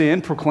confronted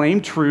sin,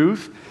 proclaimed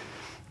truth,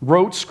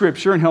 wrote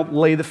scripture, and helped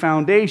lay the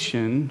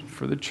foundation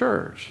for the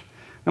church.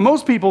 Now,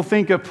 most people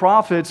think of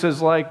prophets as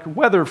like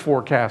weather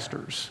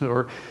forecasters,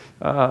 or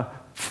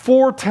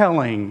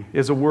foretelling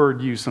is a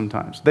word used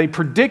sometimes. They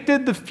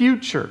predicted the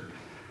future.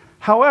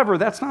 However,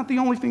 that's not the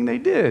only thing they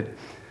did.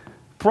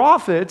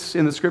 Prophets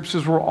in the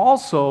scriptures were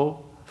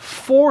also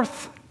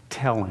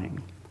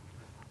forthtelling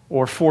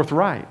or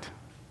forthright.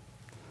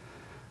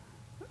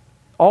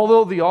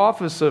 Although the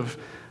office of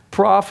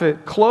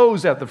prophet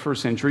closed at the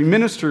first century,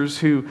 ministers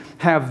who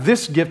have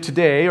this gift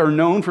today are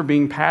known for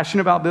being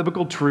passionate about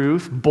biblical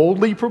truth,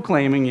 boldly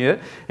proclaiming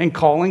it, and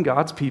calling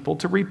God's people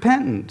to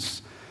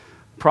repentance.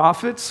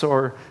 Prophets,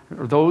 or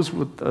those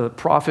with a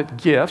prophet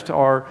gift,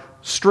 are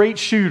straight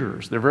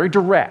shooters. They're very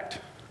direct.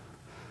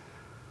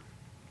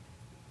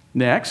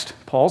 Next,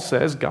 Paul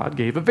says God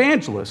gave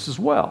evangelists as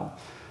well.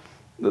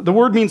 The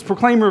word means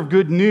proclaimer of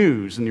good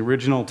news in the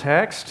original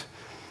text.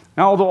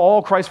 Now, although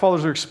all Christ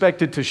followers are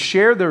expected to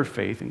share their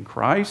faith in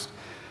Christ,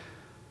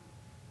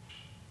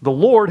 the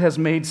Lord has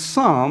made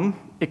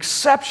some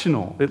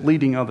exceptional at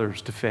leading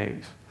others to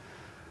faith.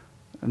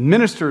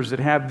 Ministers that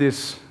have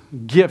this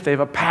gift, they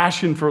have a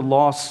passion for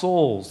lost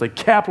souls. They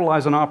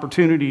capitalize on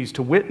opportunities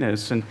to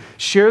witness and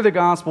share the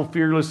gospel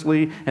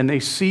fearlessly, and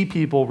they see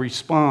people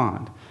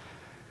respond.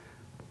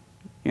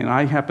 And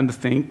I happen to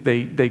think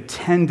they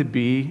tend to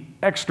be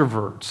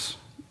extroverts.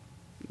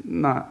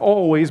 Not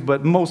always,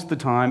 but most of the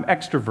time,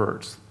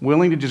 extroverts,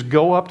 willing to just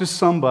go up to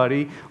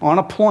somebody on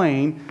a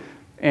plane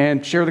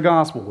and share the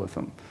gospel with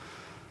them,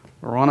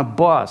 or on a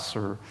bus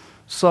or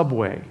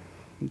subway,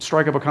 and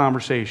strike up a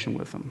conversation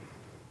with them.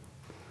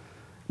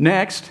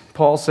 Next,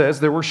 Paul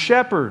says there were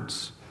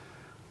shepherds.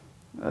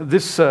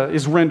 This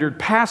is rendered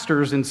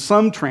pastors in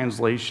some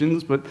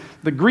translations, but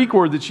the Greek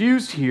word that's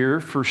used here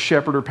for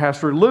shepherd or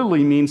pastor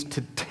literally means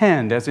to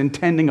tend, as in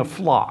tending a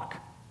flock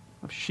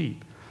of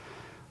sheep,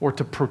 or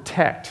to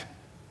protect.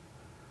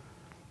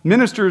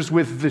 Ministers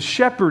with the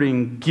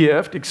shepherding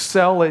gift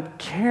excel at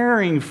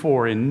caring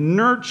for and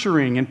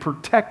nurturing and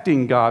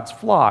protecting God's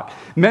flock.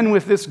 Men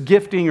with this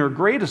gifting are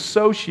great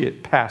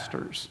associate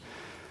pastors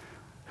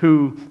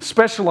who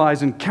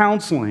specialize in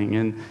counseling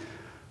and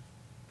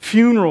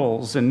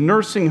funerals and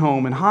nursing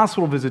home and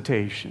hospital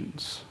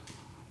visitations.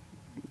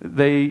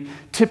 They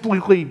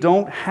typically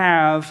don't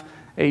have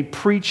a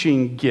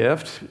preaching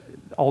gift,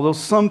 although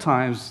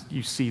sometimes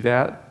you see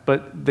that,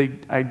 but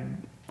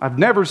I've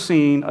never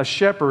seen a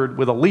shepherd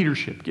with a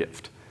leadership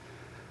gift.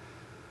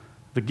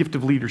 The gift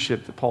of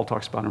leadership that Paul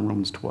talks about in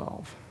Romans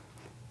 12.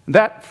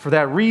 For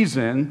that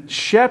reason,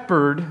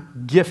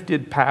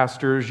 shepherd-gifted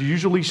pastors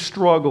usually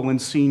struggle in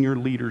senior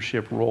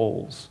leadership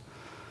roles.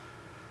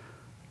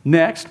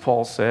 Next,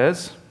 Paul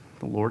says,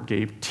 the Lord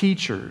gave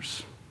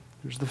teachers.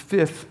 There's the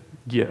 5th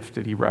gift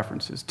that he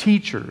references.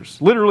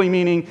 Teachers, literally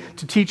meaning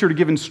to teach or to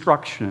give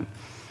instruction.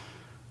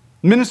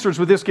 Ministers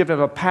with this gift have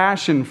a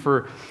passion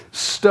for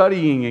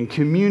studying and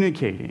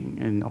communicating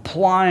and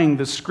applying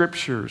the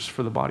Scriptures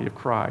for the body of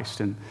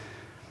Christ. And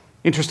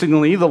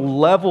interestingly, the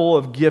level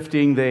of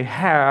gifting they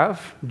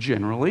have,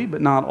 generally,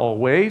 but not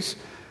always,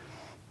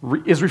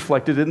 is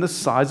reflected in the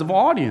size of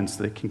audience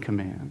they can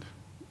command.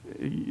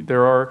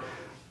 There are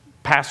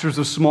pastors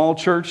of small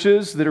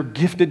churches that are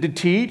gifted to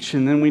teach,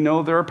 and then we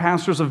know there are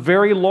pastors of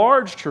very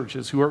large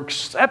churches who are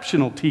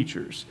exceptional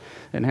teachers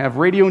and have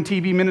radio and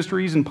TV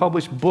ministries and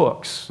publish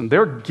books. And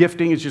their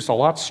gifting is just a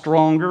lot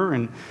stronger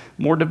and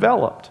more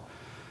developed.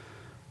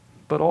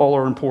 But all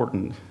are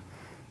important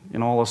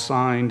and all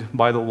assigned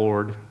by the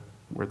Lord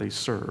where they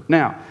serve.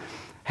 Now,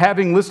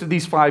 having listed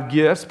these 5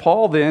 gifts,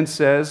 Paul then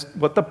says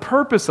what the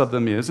purpose of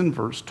them is in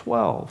verse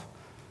 12.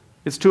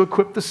 It's to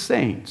equip the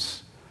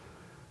saints.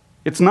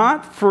 It's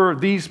not for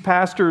these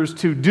pastors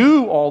to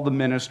do all the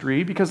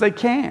ministry because they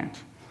can't.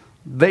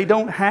 They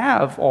don't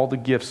have all the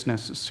gifts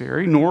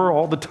necessary, nor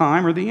all the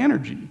time or the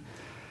energy.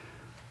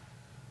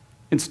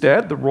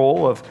 Instead, the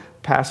role of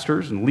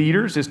pastors and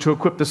leaders is to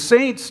equip the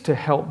saints to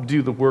help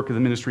do the work of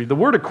the ministry. The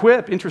word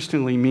equip,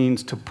 interestingly,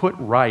 means to put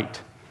right.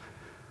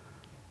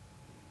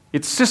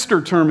 Its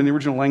sister term in the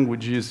original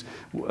language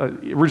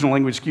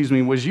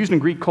was used in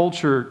Greek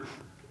culture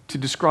to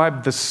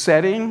describe the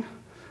setting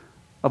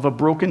of a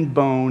broken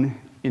bone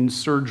in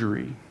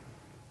surgery. And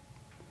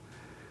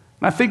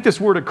I think this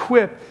word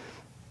equip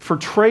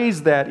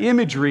portrays that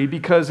imagery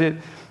because it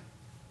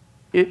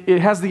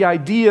has the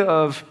idea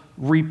of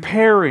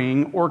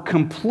repairing or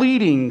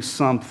completing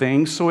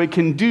something so it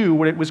can do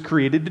what it was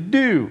created to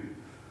do.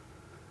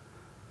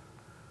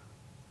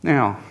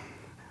 Now,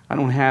 I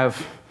don't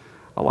have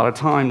a lot of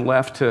time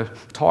left to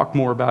talk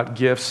more about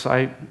gifts.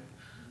 A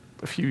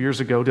few years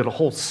ago, did a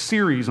whole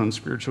series on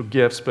spiritual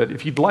gifts, but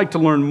if you'd like to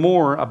learn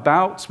more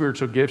about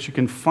spiritual gifts, you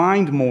can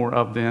find more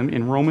of them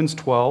in Romans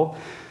 12,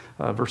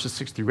 verses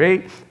 6 through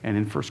 8, and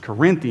in 1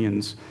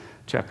 Corinthians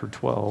chapter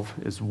 12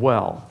 as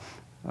well.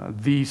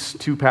 These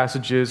 2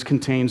 passages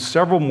contain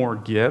several more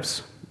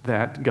gifts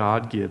that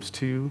God gives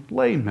to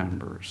lay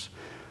members.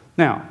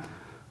 Now,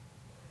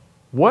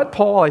 what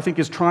Paul, I think,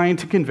 is trying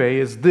to convey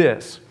is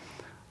this.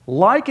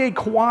 Like a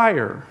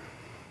choir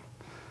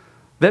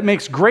that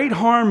makes great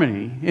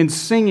harmony in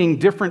singing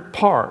different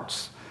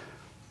parts,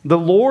 the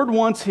Lord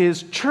wants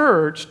His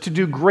church to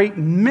do great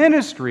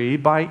ministry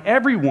by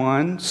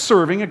everyone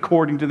serving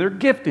according to their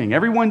gifting,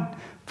 everyone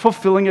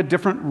fulfilling a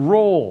different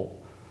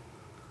role.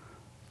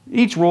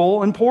 Each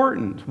role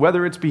important,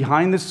 whether it's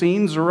behind the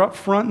scenes or up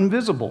front and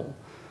visible.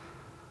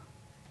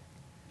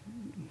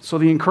 So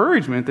the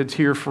encouragement that's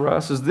here for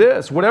us is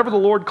this: whatever the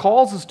Lord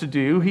calls us to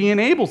do, He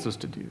enables us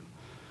to do.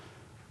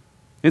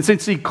 And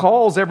since He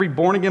calls every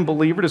born-again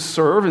believer to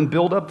serve and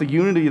build up the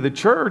unity of the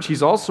church,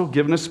 He's also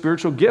given us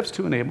spiritual gifts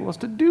to enable us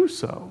to do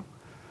so.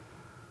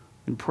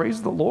 And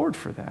praise the Lord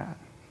for that.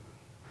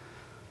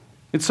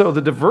 And so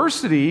the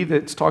diversity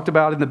that's talked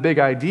about in the big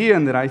idea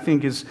and that I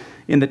think is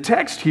in the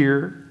text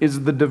here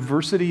is the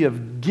diversity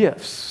of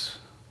gifts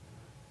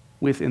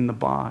within the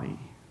body.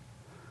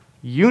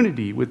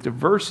 Unity with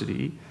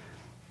diversity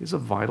is a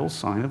vital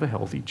sign of a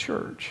healthy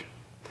church.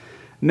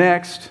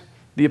 Next,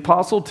 the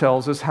apostle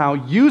tells us how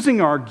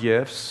using our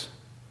gifts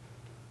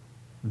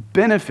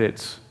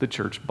benefits the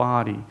church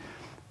body.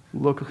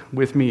 Look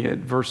with me at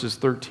verses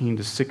 13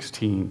 to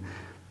 16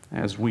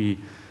 as we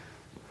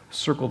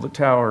circle the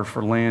tower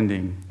for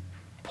landing.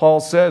 Paul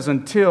says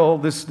until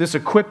this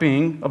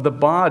equipping of the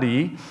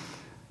body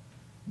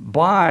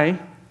by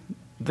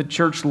the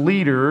church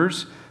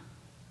leaders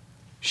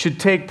should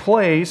take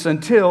place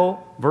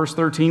until, verse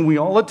 13, we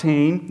all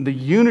attain the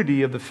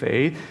unity of the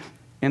faith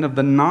and of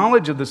the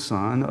knowledge of the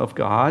Son of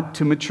God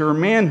to mature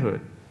manhood,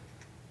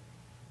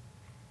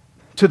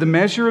 to the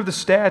measure of the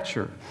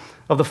stature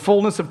of the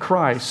fullness of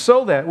Christ,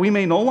 so that we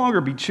may no longer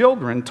be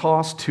children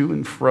tossed to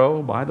and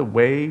fro by the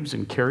waves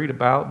and carried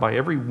about by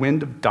every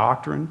wind of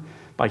doctrine,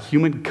 by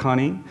human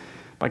cunning,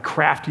 by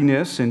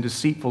craftiness and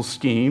deceitful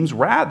schemes.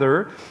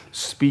 Rather,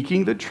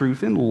 speaking the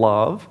truth in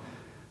love,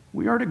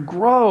 we are to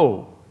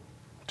grow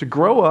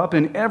up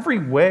in every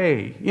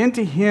way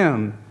into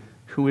Him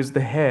who is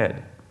the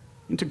head,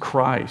 into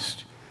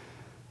Christ.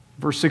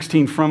 Verse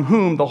 16, from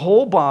whom the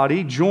whole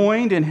body,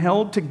 joined and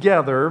held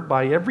together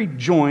by every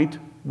joint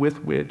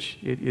with which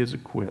it is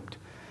equipped,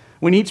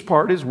 when each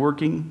part is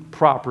working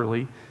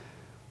properly,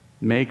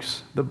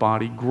 makes the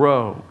body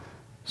grow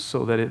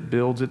so that it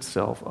builds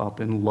itself up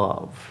in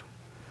love.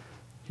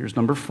 Here's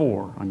number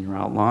 4 on your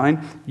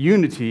outline.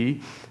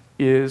 Unity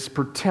is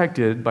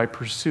protected by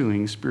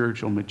pursuing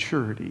spiritual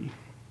maturity.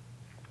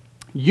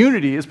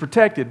 Unity is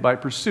protected by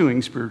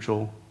pursuing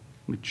spiritual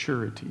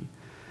maturity.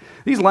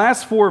 These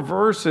last 4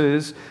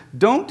 verses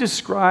don't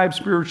describe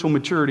spiritual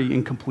maturity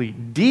in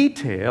complete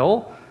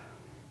detail,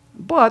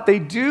 but they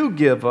do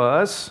give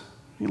us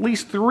at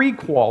least 3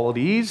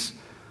 qualities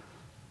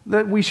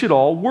that we should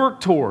all work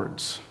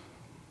towards.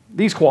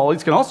 These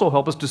qualities can also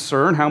help us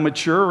discern how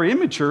mature or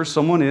immature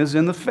someone is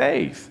in the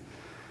faith.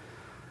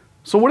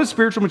 So what does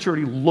spiritual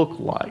maturity look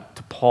like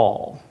to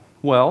Paul?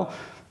 Well,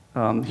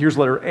 Here's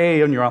letter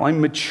A on your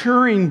outline.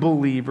 Maturing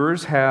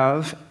believers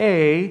have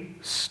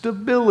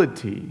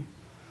stability.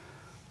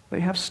 They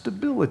have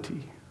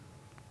stability.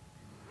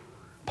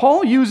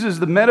 Paul uses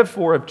the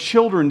metaphor of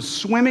children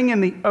swimming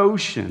in the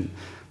ocean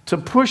to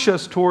push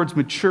us towards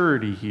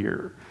maturity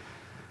here.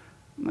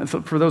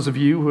 For those of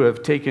you who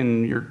have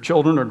taken your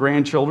children or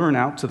grandchildren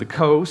out to the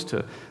coast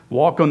to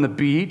walk on the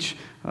beach,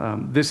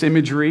 this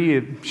imagery,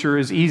 it sure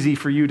is easy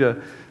for you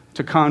to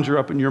conjure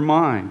up in your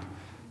mind.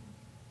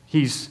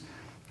 He's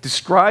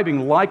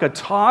describing like a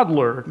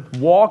toddler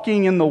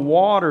walking in the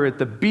water at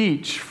the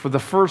beach for the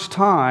first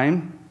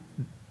time.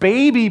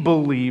 Baby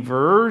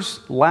believers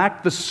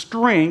lack the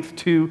strength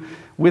to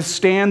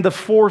withstand the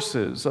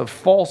forces of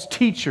false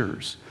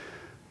teachers,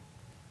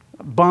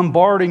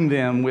 bombarding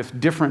them with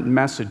different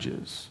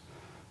messages,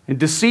 and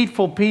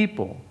deceitful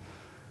people.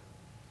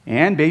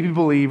 And baby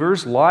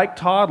believers, like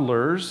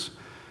toddlers,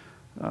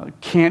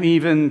 can't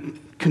even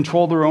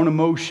control their own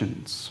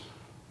emotions.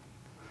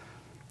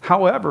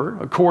 However,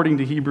 according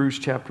to Hebrews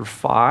chapter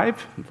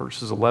 5,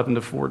 verses 11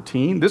 to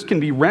 14, this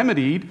can be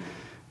remedied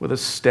with a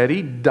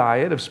steady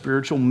diet of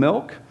spiritual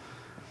milk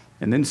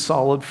and then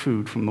solid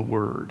food from the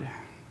Word.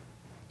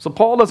 So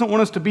Paul doesn't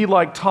want us to be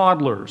like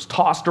toddlers,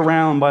 tossed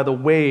around by the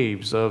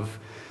waves of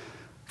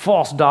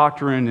false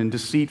doctrine and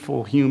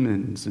deceitful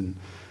humans and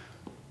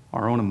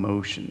our own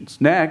emotions.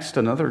 Next,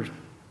 another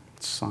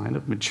sign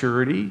of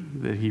maturity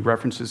that he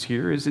references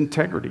here is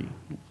integrity,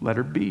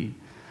 letter B.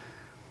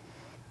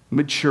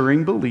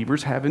 Maturing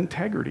believers have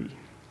integrity.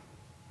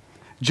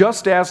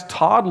 Just as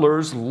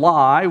toddlers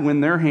lie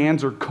when their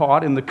hands are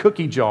caught in the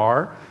cookie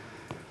jar,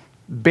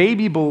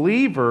 baby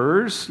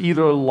believers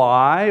either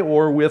lie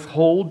or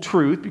withhold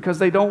truth because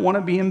they don't want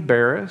to be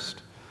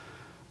embarrassed,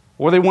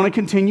 or they want to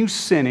continue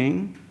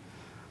sinning,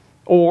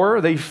 or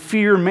they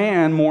fear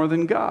man more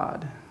than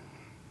God.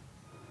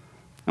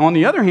 On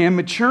the other hand,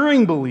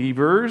 maturing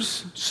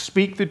believers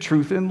speak the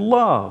truth in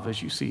love,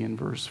 as you see in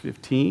verse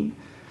 15,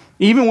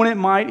 even when it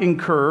might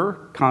incur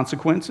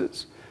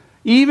consequences,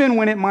 even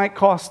when it might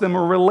cost them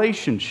a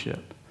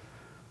relationship.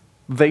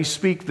 They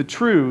speak the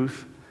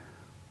truth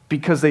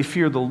because they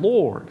fear the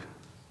Lord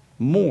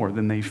more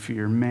than they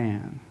fear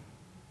man.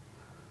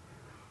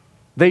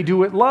 They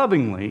do it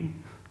lovingly,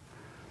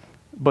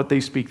 but they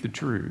speak the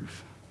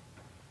truth.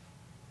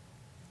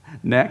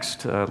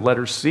 Next,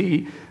 letter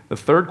C, the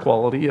third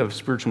quality of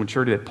spiritual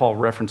maturity that Paul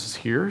references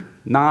here.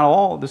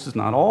 This is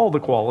not all the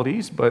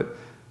qualities, but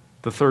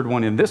the third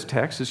one in this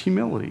text is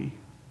humility.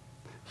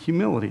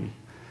 Humility.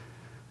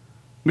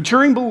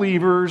 Maturing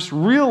believers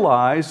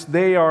realize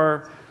they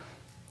are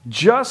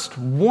just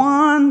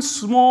one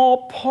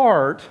small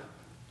part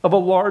of a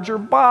larger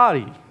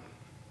body.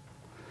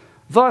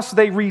 Thus,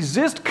 they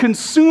resist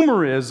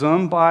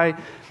consumerism by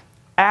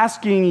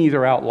asking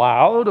either out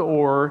loud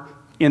or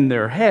in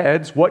their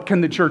heads, what can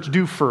the church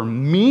do for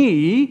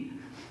me?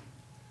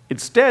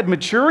 Instead,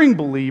 maturing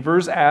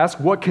believers ask,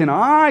 what can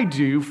I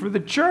do for the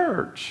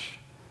church?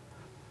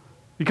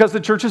 Because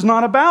the church is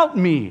not about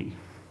me.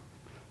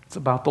 It's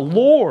about the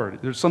Lord.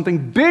 There's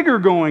something bigger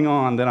going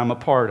on that I'm a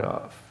part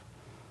of.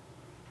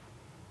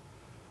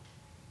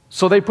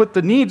 So they put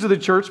the needs of the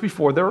church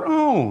before their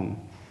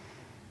own.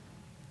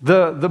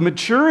 The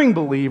maturing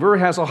believer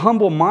has a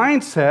humble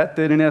mindset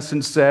that in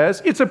essence says,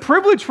 it's a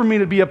privilege for me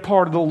to be a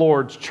part of the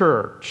Lord's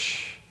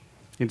church.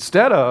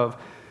 Instead of,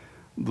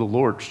 the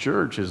Lord's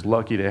church is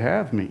lucky to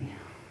have me.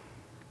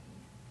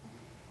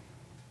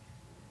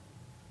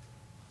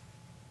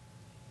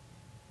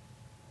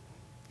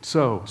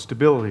 So,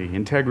 stability,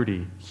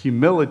 integrity,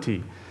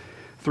 humility,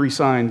 three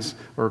signs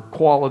or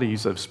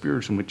qualities of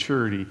spiritual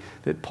maturity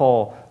that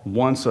Paul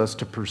wants us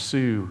to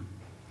pursue.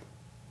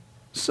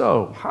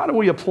 So, how do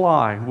we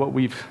apply what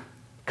we've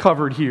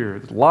covered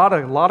here? A lot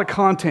of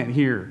content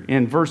here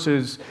in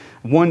verses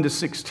 1 to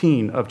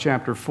 16 of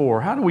chapter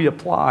 4. How do we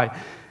apply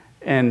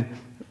and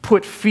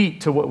put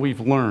feet to what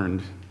we've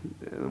learned?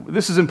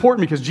 This is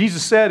important because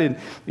Jesus said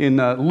in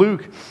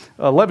Luke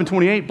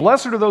 11:28,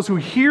 "Blessed are those who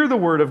hear the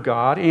word of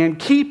God and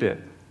keep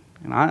it."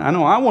 And I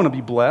know I want to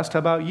be blessed. How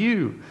about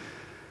you?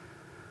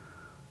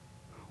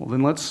 Well,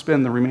 then let's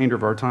spend the remainder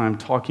of our time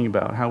talking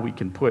about how we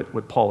can put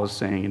what Paul is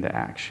saying into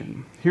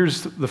action.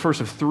 Here's the first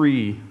of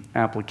three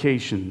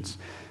applications.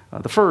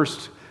 The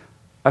first,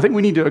 I think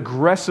we need to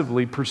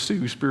aggressively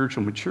pursue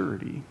spiritual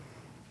maturity.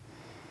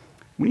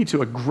 We need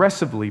to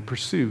aggressively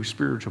pursue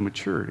spiritual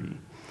maturity.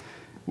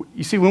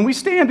 You see, when we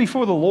stand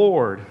before the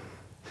Lord,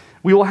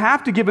 we will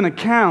have to give an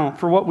account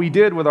for what we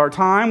did with our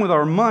time, with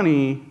our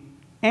money,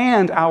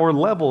 and our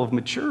level of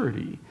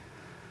maturity.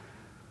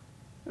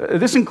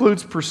 This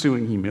includes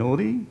pursuing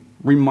humility,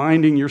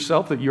 reminding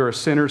yourself that you're a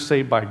sinner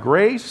saved by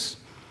grace,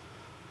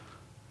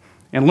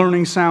 and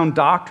learning sound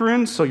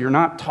doctrine so you're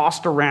not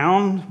tossed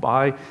around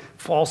by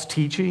false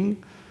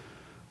teaching,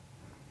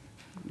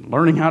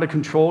 learning how to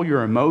control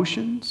your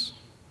emotions.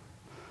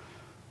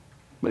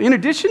 But in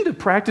addition to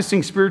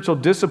practicing spiritual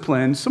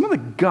disciplines, some of the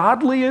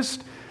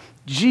godliest,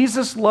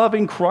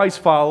 Jesus-loving Christ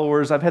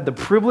followers I've had the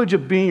privilege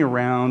of being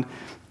around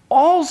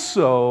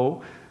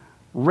also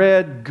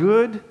read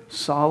good,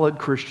 solid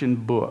Christian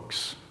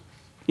books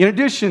in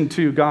addition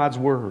to God's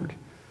Word.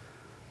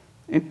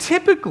 And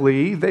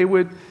typically, they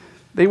would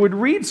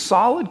read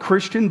solid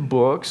Christian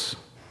books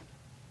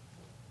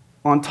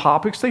on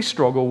topics they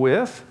struggle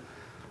with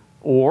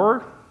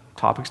or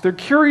topics they're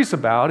curious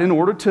about in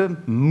order to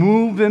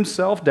move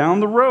themselves down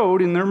the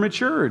road in their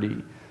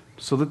maturity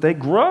so that they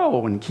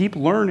grow and keep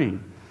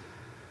learning.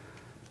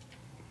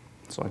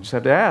 So I just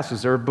have to ask,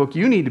 is there a book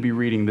you need to be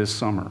reading this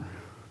summer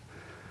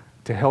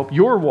to help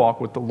your walk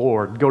with the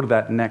Lord go to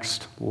that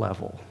next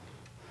level?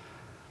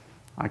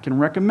 I can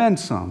recommend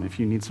some if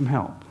you need some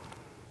help.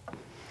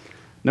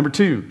 Number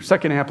 2,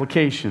 second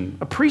application.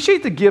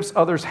 Appreciate the gifts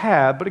others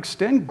have, but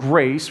extend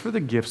grace for the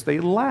gifts they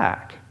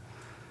lack.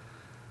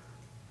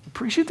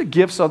 Appreciate the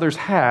gifts others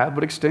have,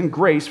 but extend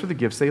grace for the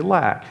gifts they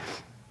lack.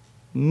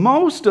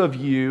 Most of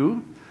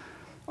you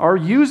are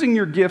using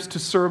your gifts to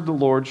serve the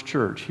Lord's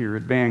church here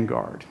at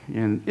Vanguard.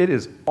 And it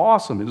is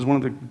awesome. It is one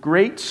of the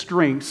great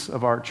strengths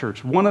of our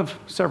church, one of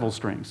several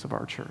strengths of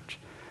our church.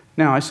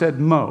 Now, I said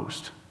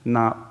most,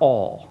 not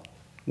all.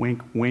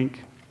 Wink,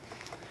 wink.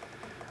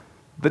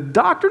 The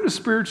doctrine of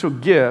spiritual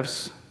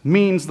gifts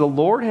means the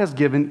Lord has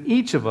given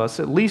each of us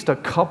at least a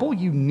couple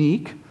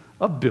unique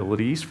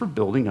abilities for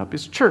building up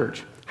His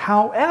church.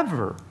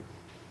 However,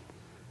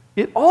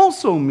 it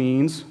also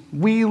means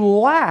we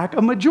lack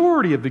a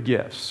majority of the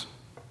gifts.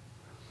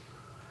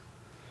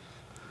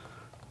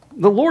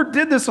 The Lord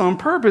did this on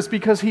purpose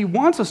because He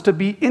wants us to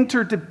be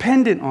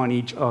interdependent on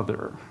each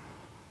other.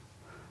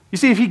 You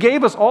see, if He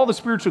gave us all the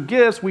spiritual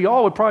gifts, we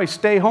all would probably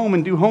stay home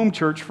and do home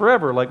church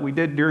forever like we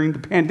did during the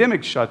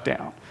pandemic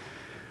shutdown.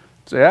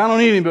 Say, I don't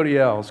need anybody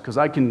else because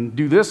I can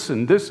do this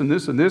and this and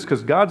this and this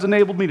because God's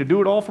enabled me to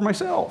do it all for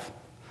myself.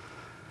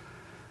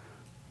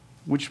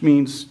 Which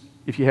means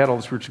if you had all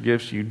the spiritual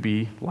gifts, you'd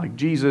be like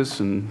Jesus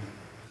and,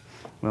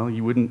 well,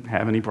 you wouldn't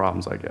have any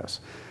problems, I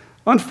guess.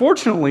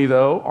 Unfortunately,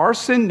 though, our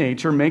sin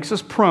nature makes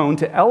us prone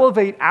to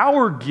elevate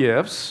our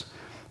gifts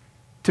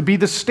to be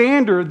the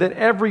standard that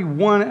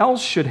everyone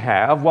else should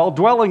have while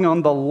dwelling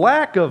on the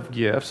lack of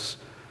gifts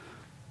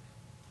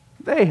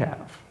they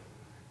have.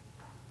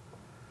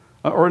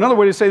 Or another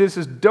way to say this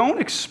is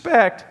don't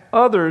expect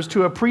others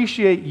to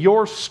appreciate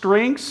your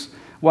strengths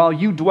while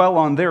you dwell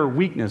on their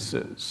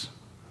weaknesses.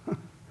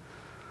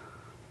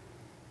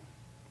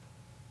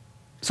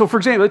 So, for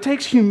example, it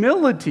takes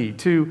humility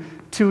to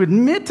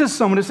admit to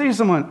someone, to say to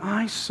someone,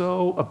 I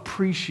so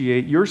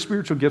appreciate your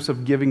spiritual gifts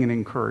of giving and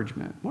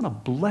encouragement. What a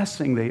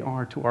blessing they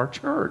are to our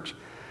church.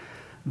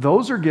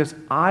 Those are gifts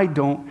I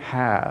don't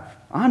have.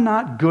 I'm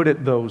not good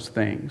at those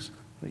things,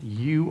 but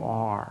you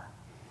are.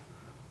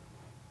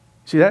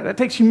 See, that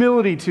takes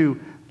humility to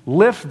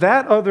lift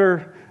that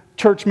other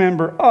church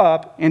member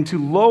up and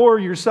to lower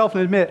yourself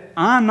and admit,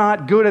 I'm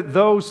not good at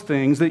those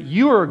things that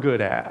you are good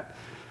at.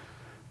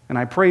 And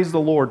I praise the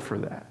Lord for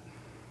that.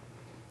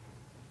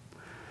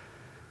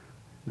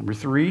 Number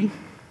 3,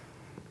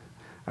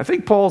 I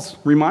think Paul's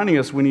reminding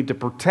us we need to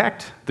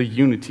protect the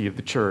unity of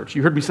the church.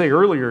 You heard me say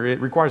earlier,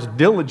 it requires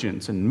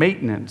diligence and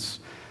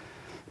maintenance.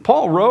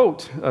 Paul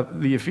wrote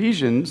the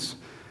Ephesians,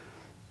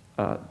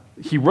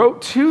 he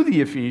wrote to the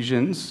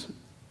Ephesians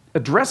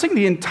addressing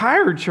the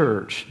entire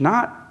church,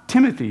 not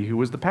Timothy, who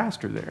was the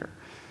pastor there.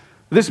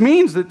 This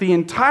means that the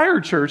entire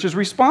church is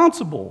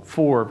responsible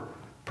for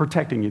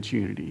protecting its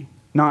unity,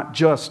 not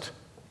just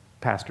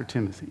Pastor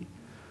Timothy.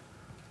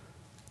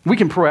 We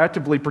can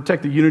proactively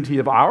protect the unity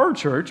of our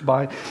church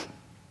by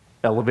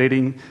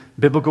elevating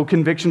biblical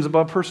convictions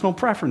above personal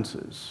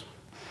preferences,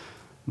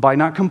 by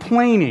not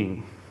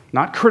complaining,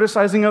 not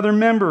criticizing other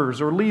members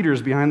or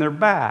leaders behind their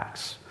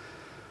backs,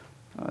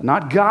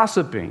 not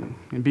gossiping,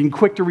 and being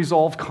quick to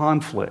resolve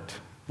conflict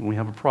when we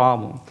have a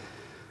problem.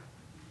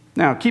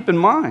 Now, keep in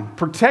mind,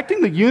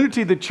 protecting the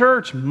unity of the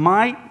church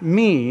might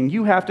mean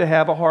you have to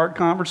have a hard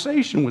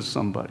conversation with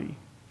somebody.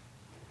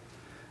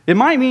 It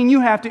might mean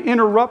you have to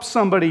interrupt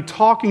somebody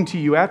talking to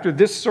you after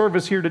this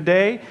service here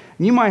today,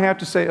 and you might have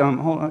to say,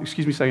 hold on,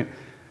 excuse me a second.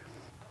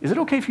 Is it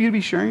okay for you to be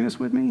sharing this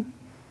with me?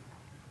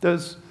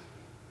 Does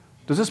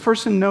this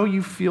person know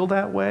you feel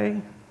that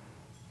way?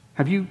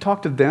 Have you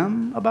talked to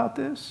them about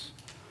this?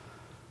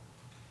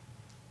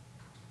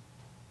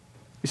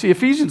 You see,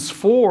 Ephesians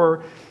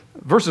 4,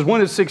 verses 1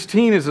 to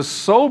 16 is a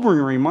sobering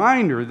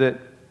reminder that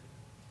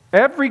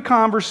every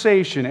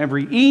conversation,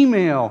 every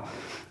email,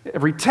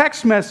 every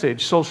text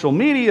message, social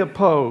media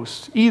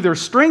post either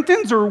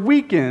strengthens or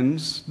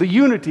weakens the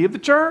unity of the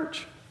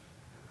church.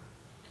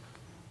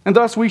 And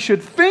thus we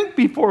should think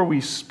before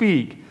we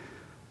speak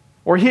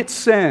or hit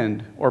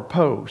send or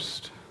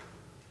post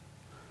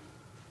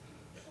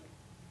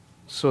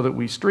so that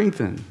we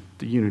strengthen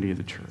the unity of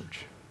the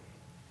church.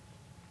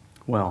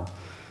 Well,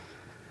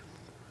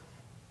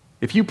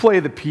 if you play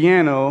the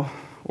piano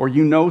or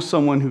you know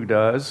someone who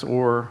does,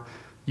 or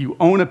you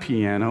own a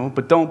piano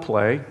but don't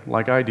play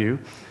like I do,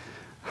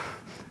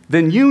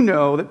 then you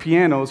know that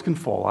pianos can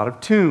fall out of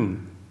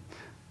tune.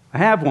 I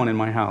have one in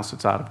my house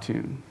that's out of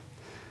tune.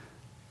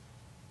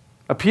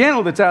 A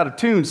piano that's out of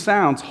tune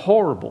sounds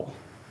horrible.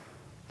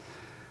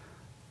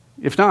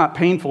 if not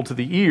painful to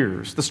the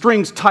ears. The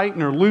strings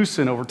tighten or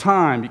loosen over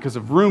time because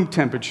of room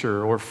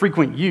temperature or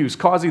frequent use,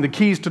 causing the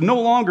keys to no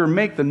longer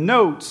make the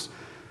notes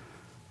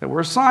that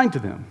were assigned to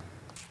them.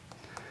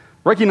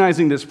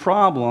 Recognizing this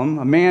problem,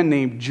 a man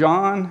named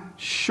John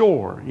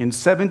Shore in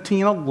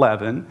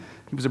 1711,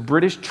 he was a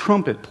British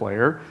trumpet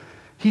player,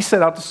 he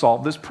set out to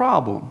solve this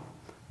problem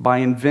by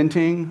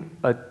inventing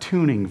a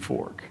tuning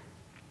fork.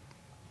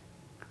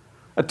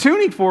 A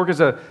tuning fork is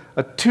a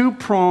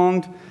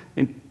two-pronged,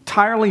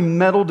 entirely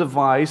metal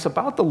device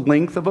about the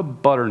length of a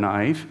butter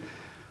knife.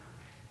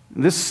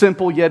 This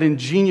simple yet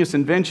ingenious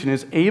invention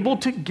is able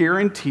to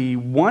guarantee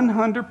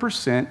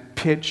 100%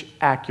 pitch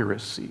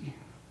accuracy.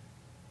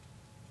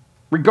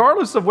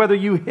 Regardless of whether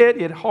you hit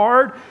it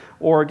hard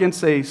or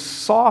against a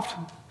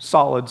soft,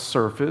 solid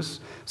surface,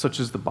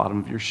 such as the bottom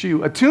of your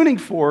shoe, a tuning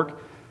fork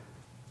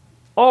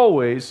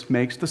always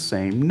makes the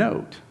same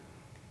note.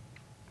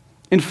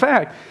 In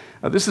fact,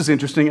 this is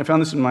interesting. I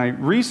found this in my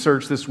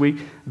research this week.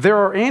 There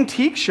are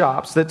antique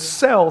shops that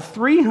sell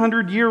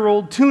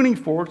 300-year-old tuning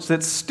forks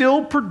that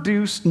still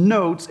produce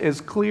notes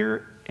as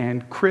clear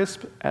and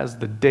crisp as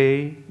the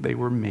day they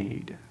were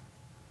made.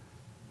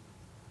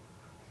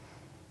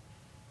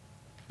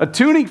 A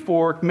tuning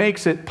fork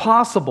makes it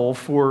possible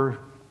for,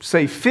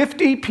 say,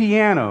 50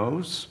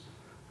 pianos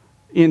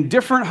in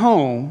different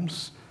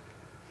homes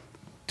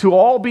to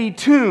all be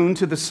tuned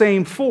to the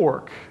same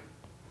fork,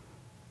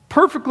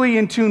 perfectly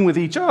in tune with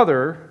each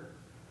other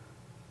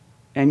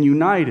and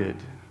united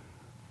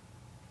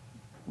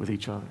with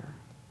each other.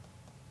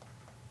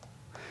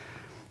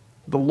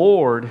 The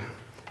Lord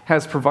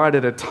has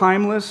provided a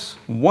timeless,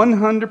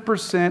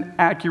 100%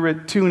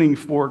 accurate tuning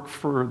fork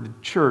for the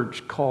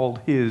church called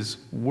His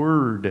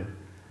Word.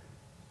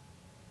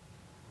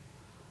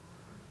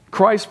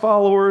 Christ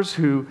followers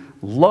who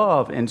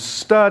love and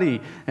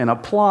study and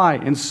apply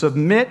and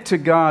submit to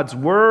God's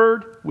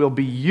Word will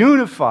be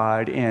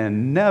unified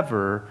and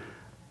never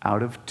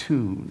out of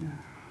tune.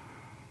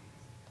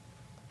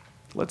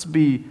 Let's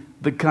be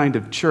the kind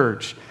of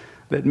church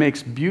that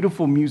makes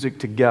beautiful music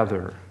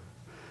together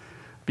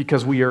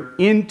because we are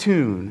in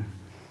tune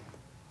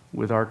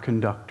with our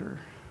conductor.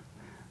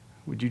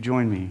 Would you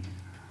join me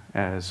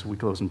as we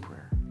close in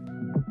prayer?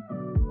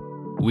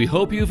 We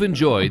hope you've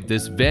enjoyed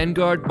this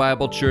Vanguard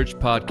Bible Church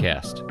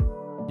podcast.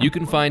 You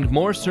can find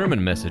more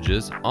sermon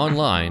messages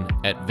online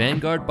at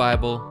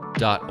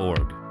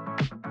vanguardbible.org.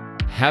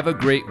 Have a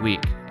great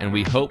week, and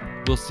we hope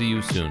we'll see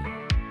you soon.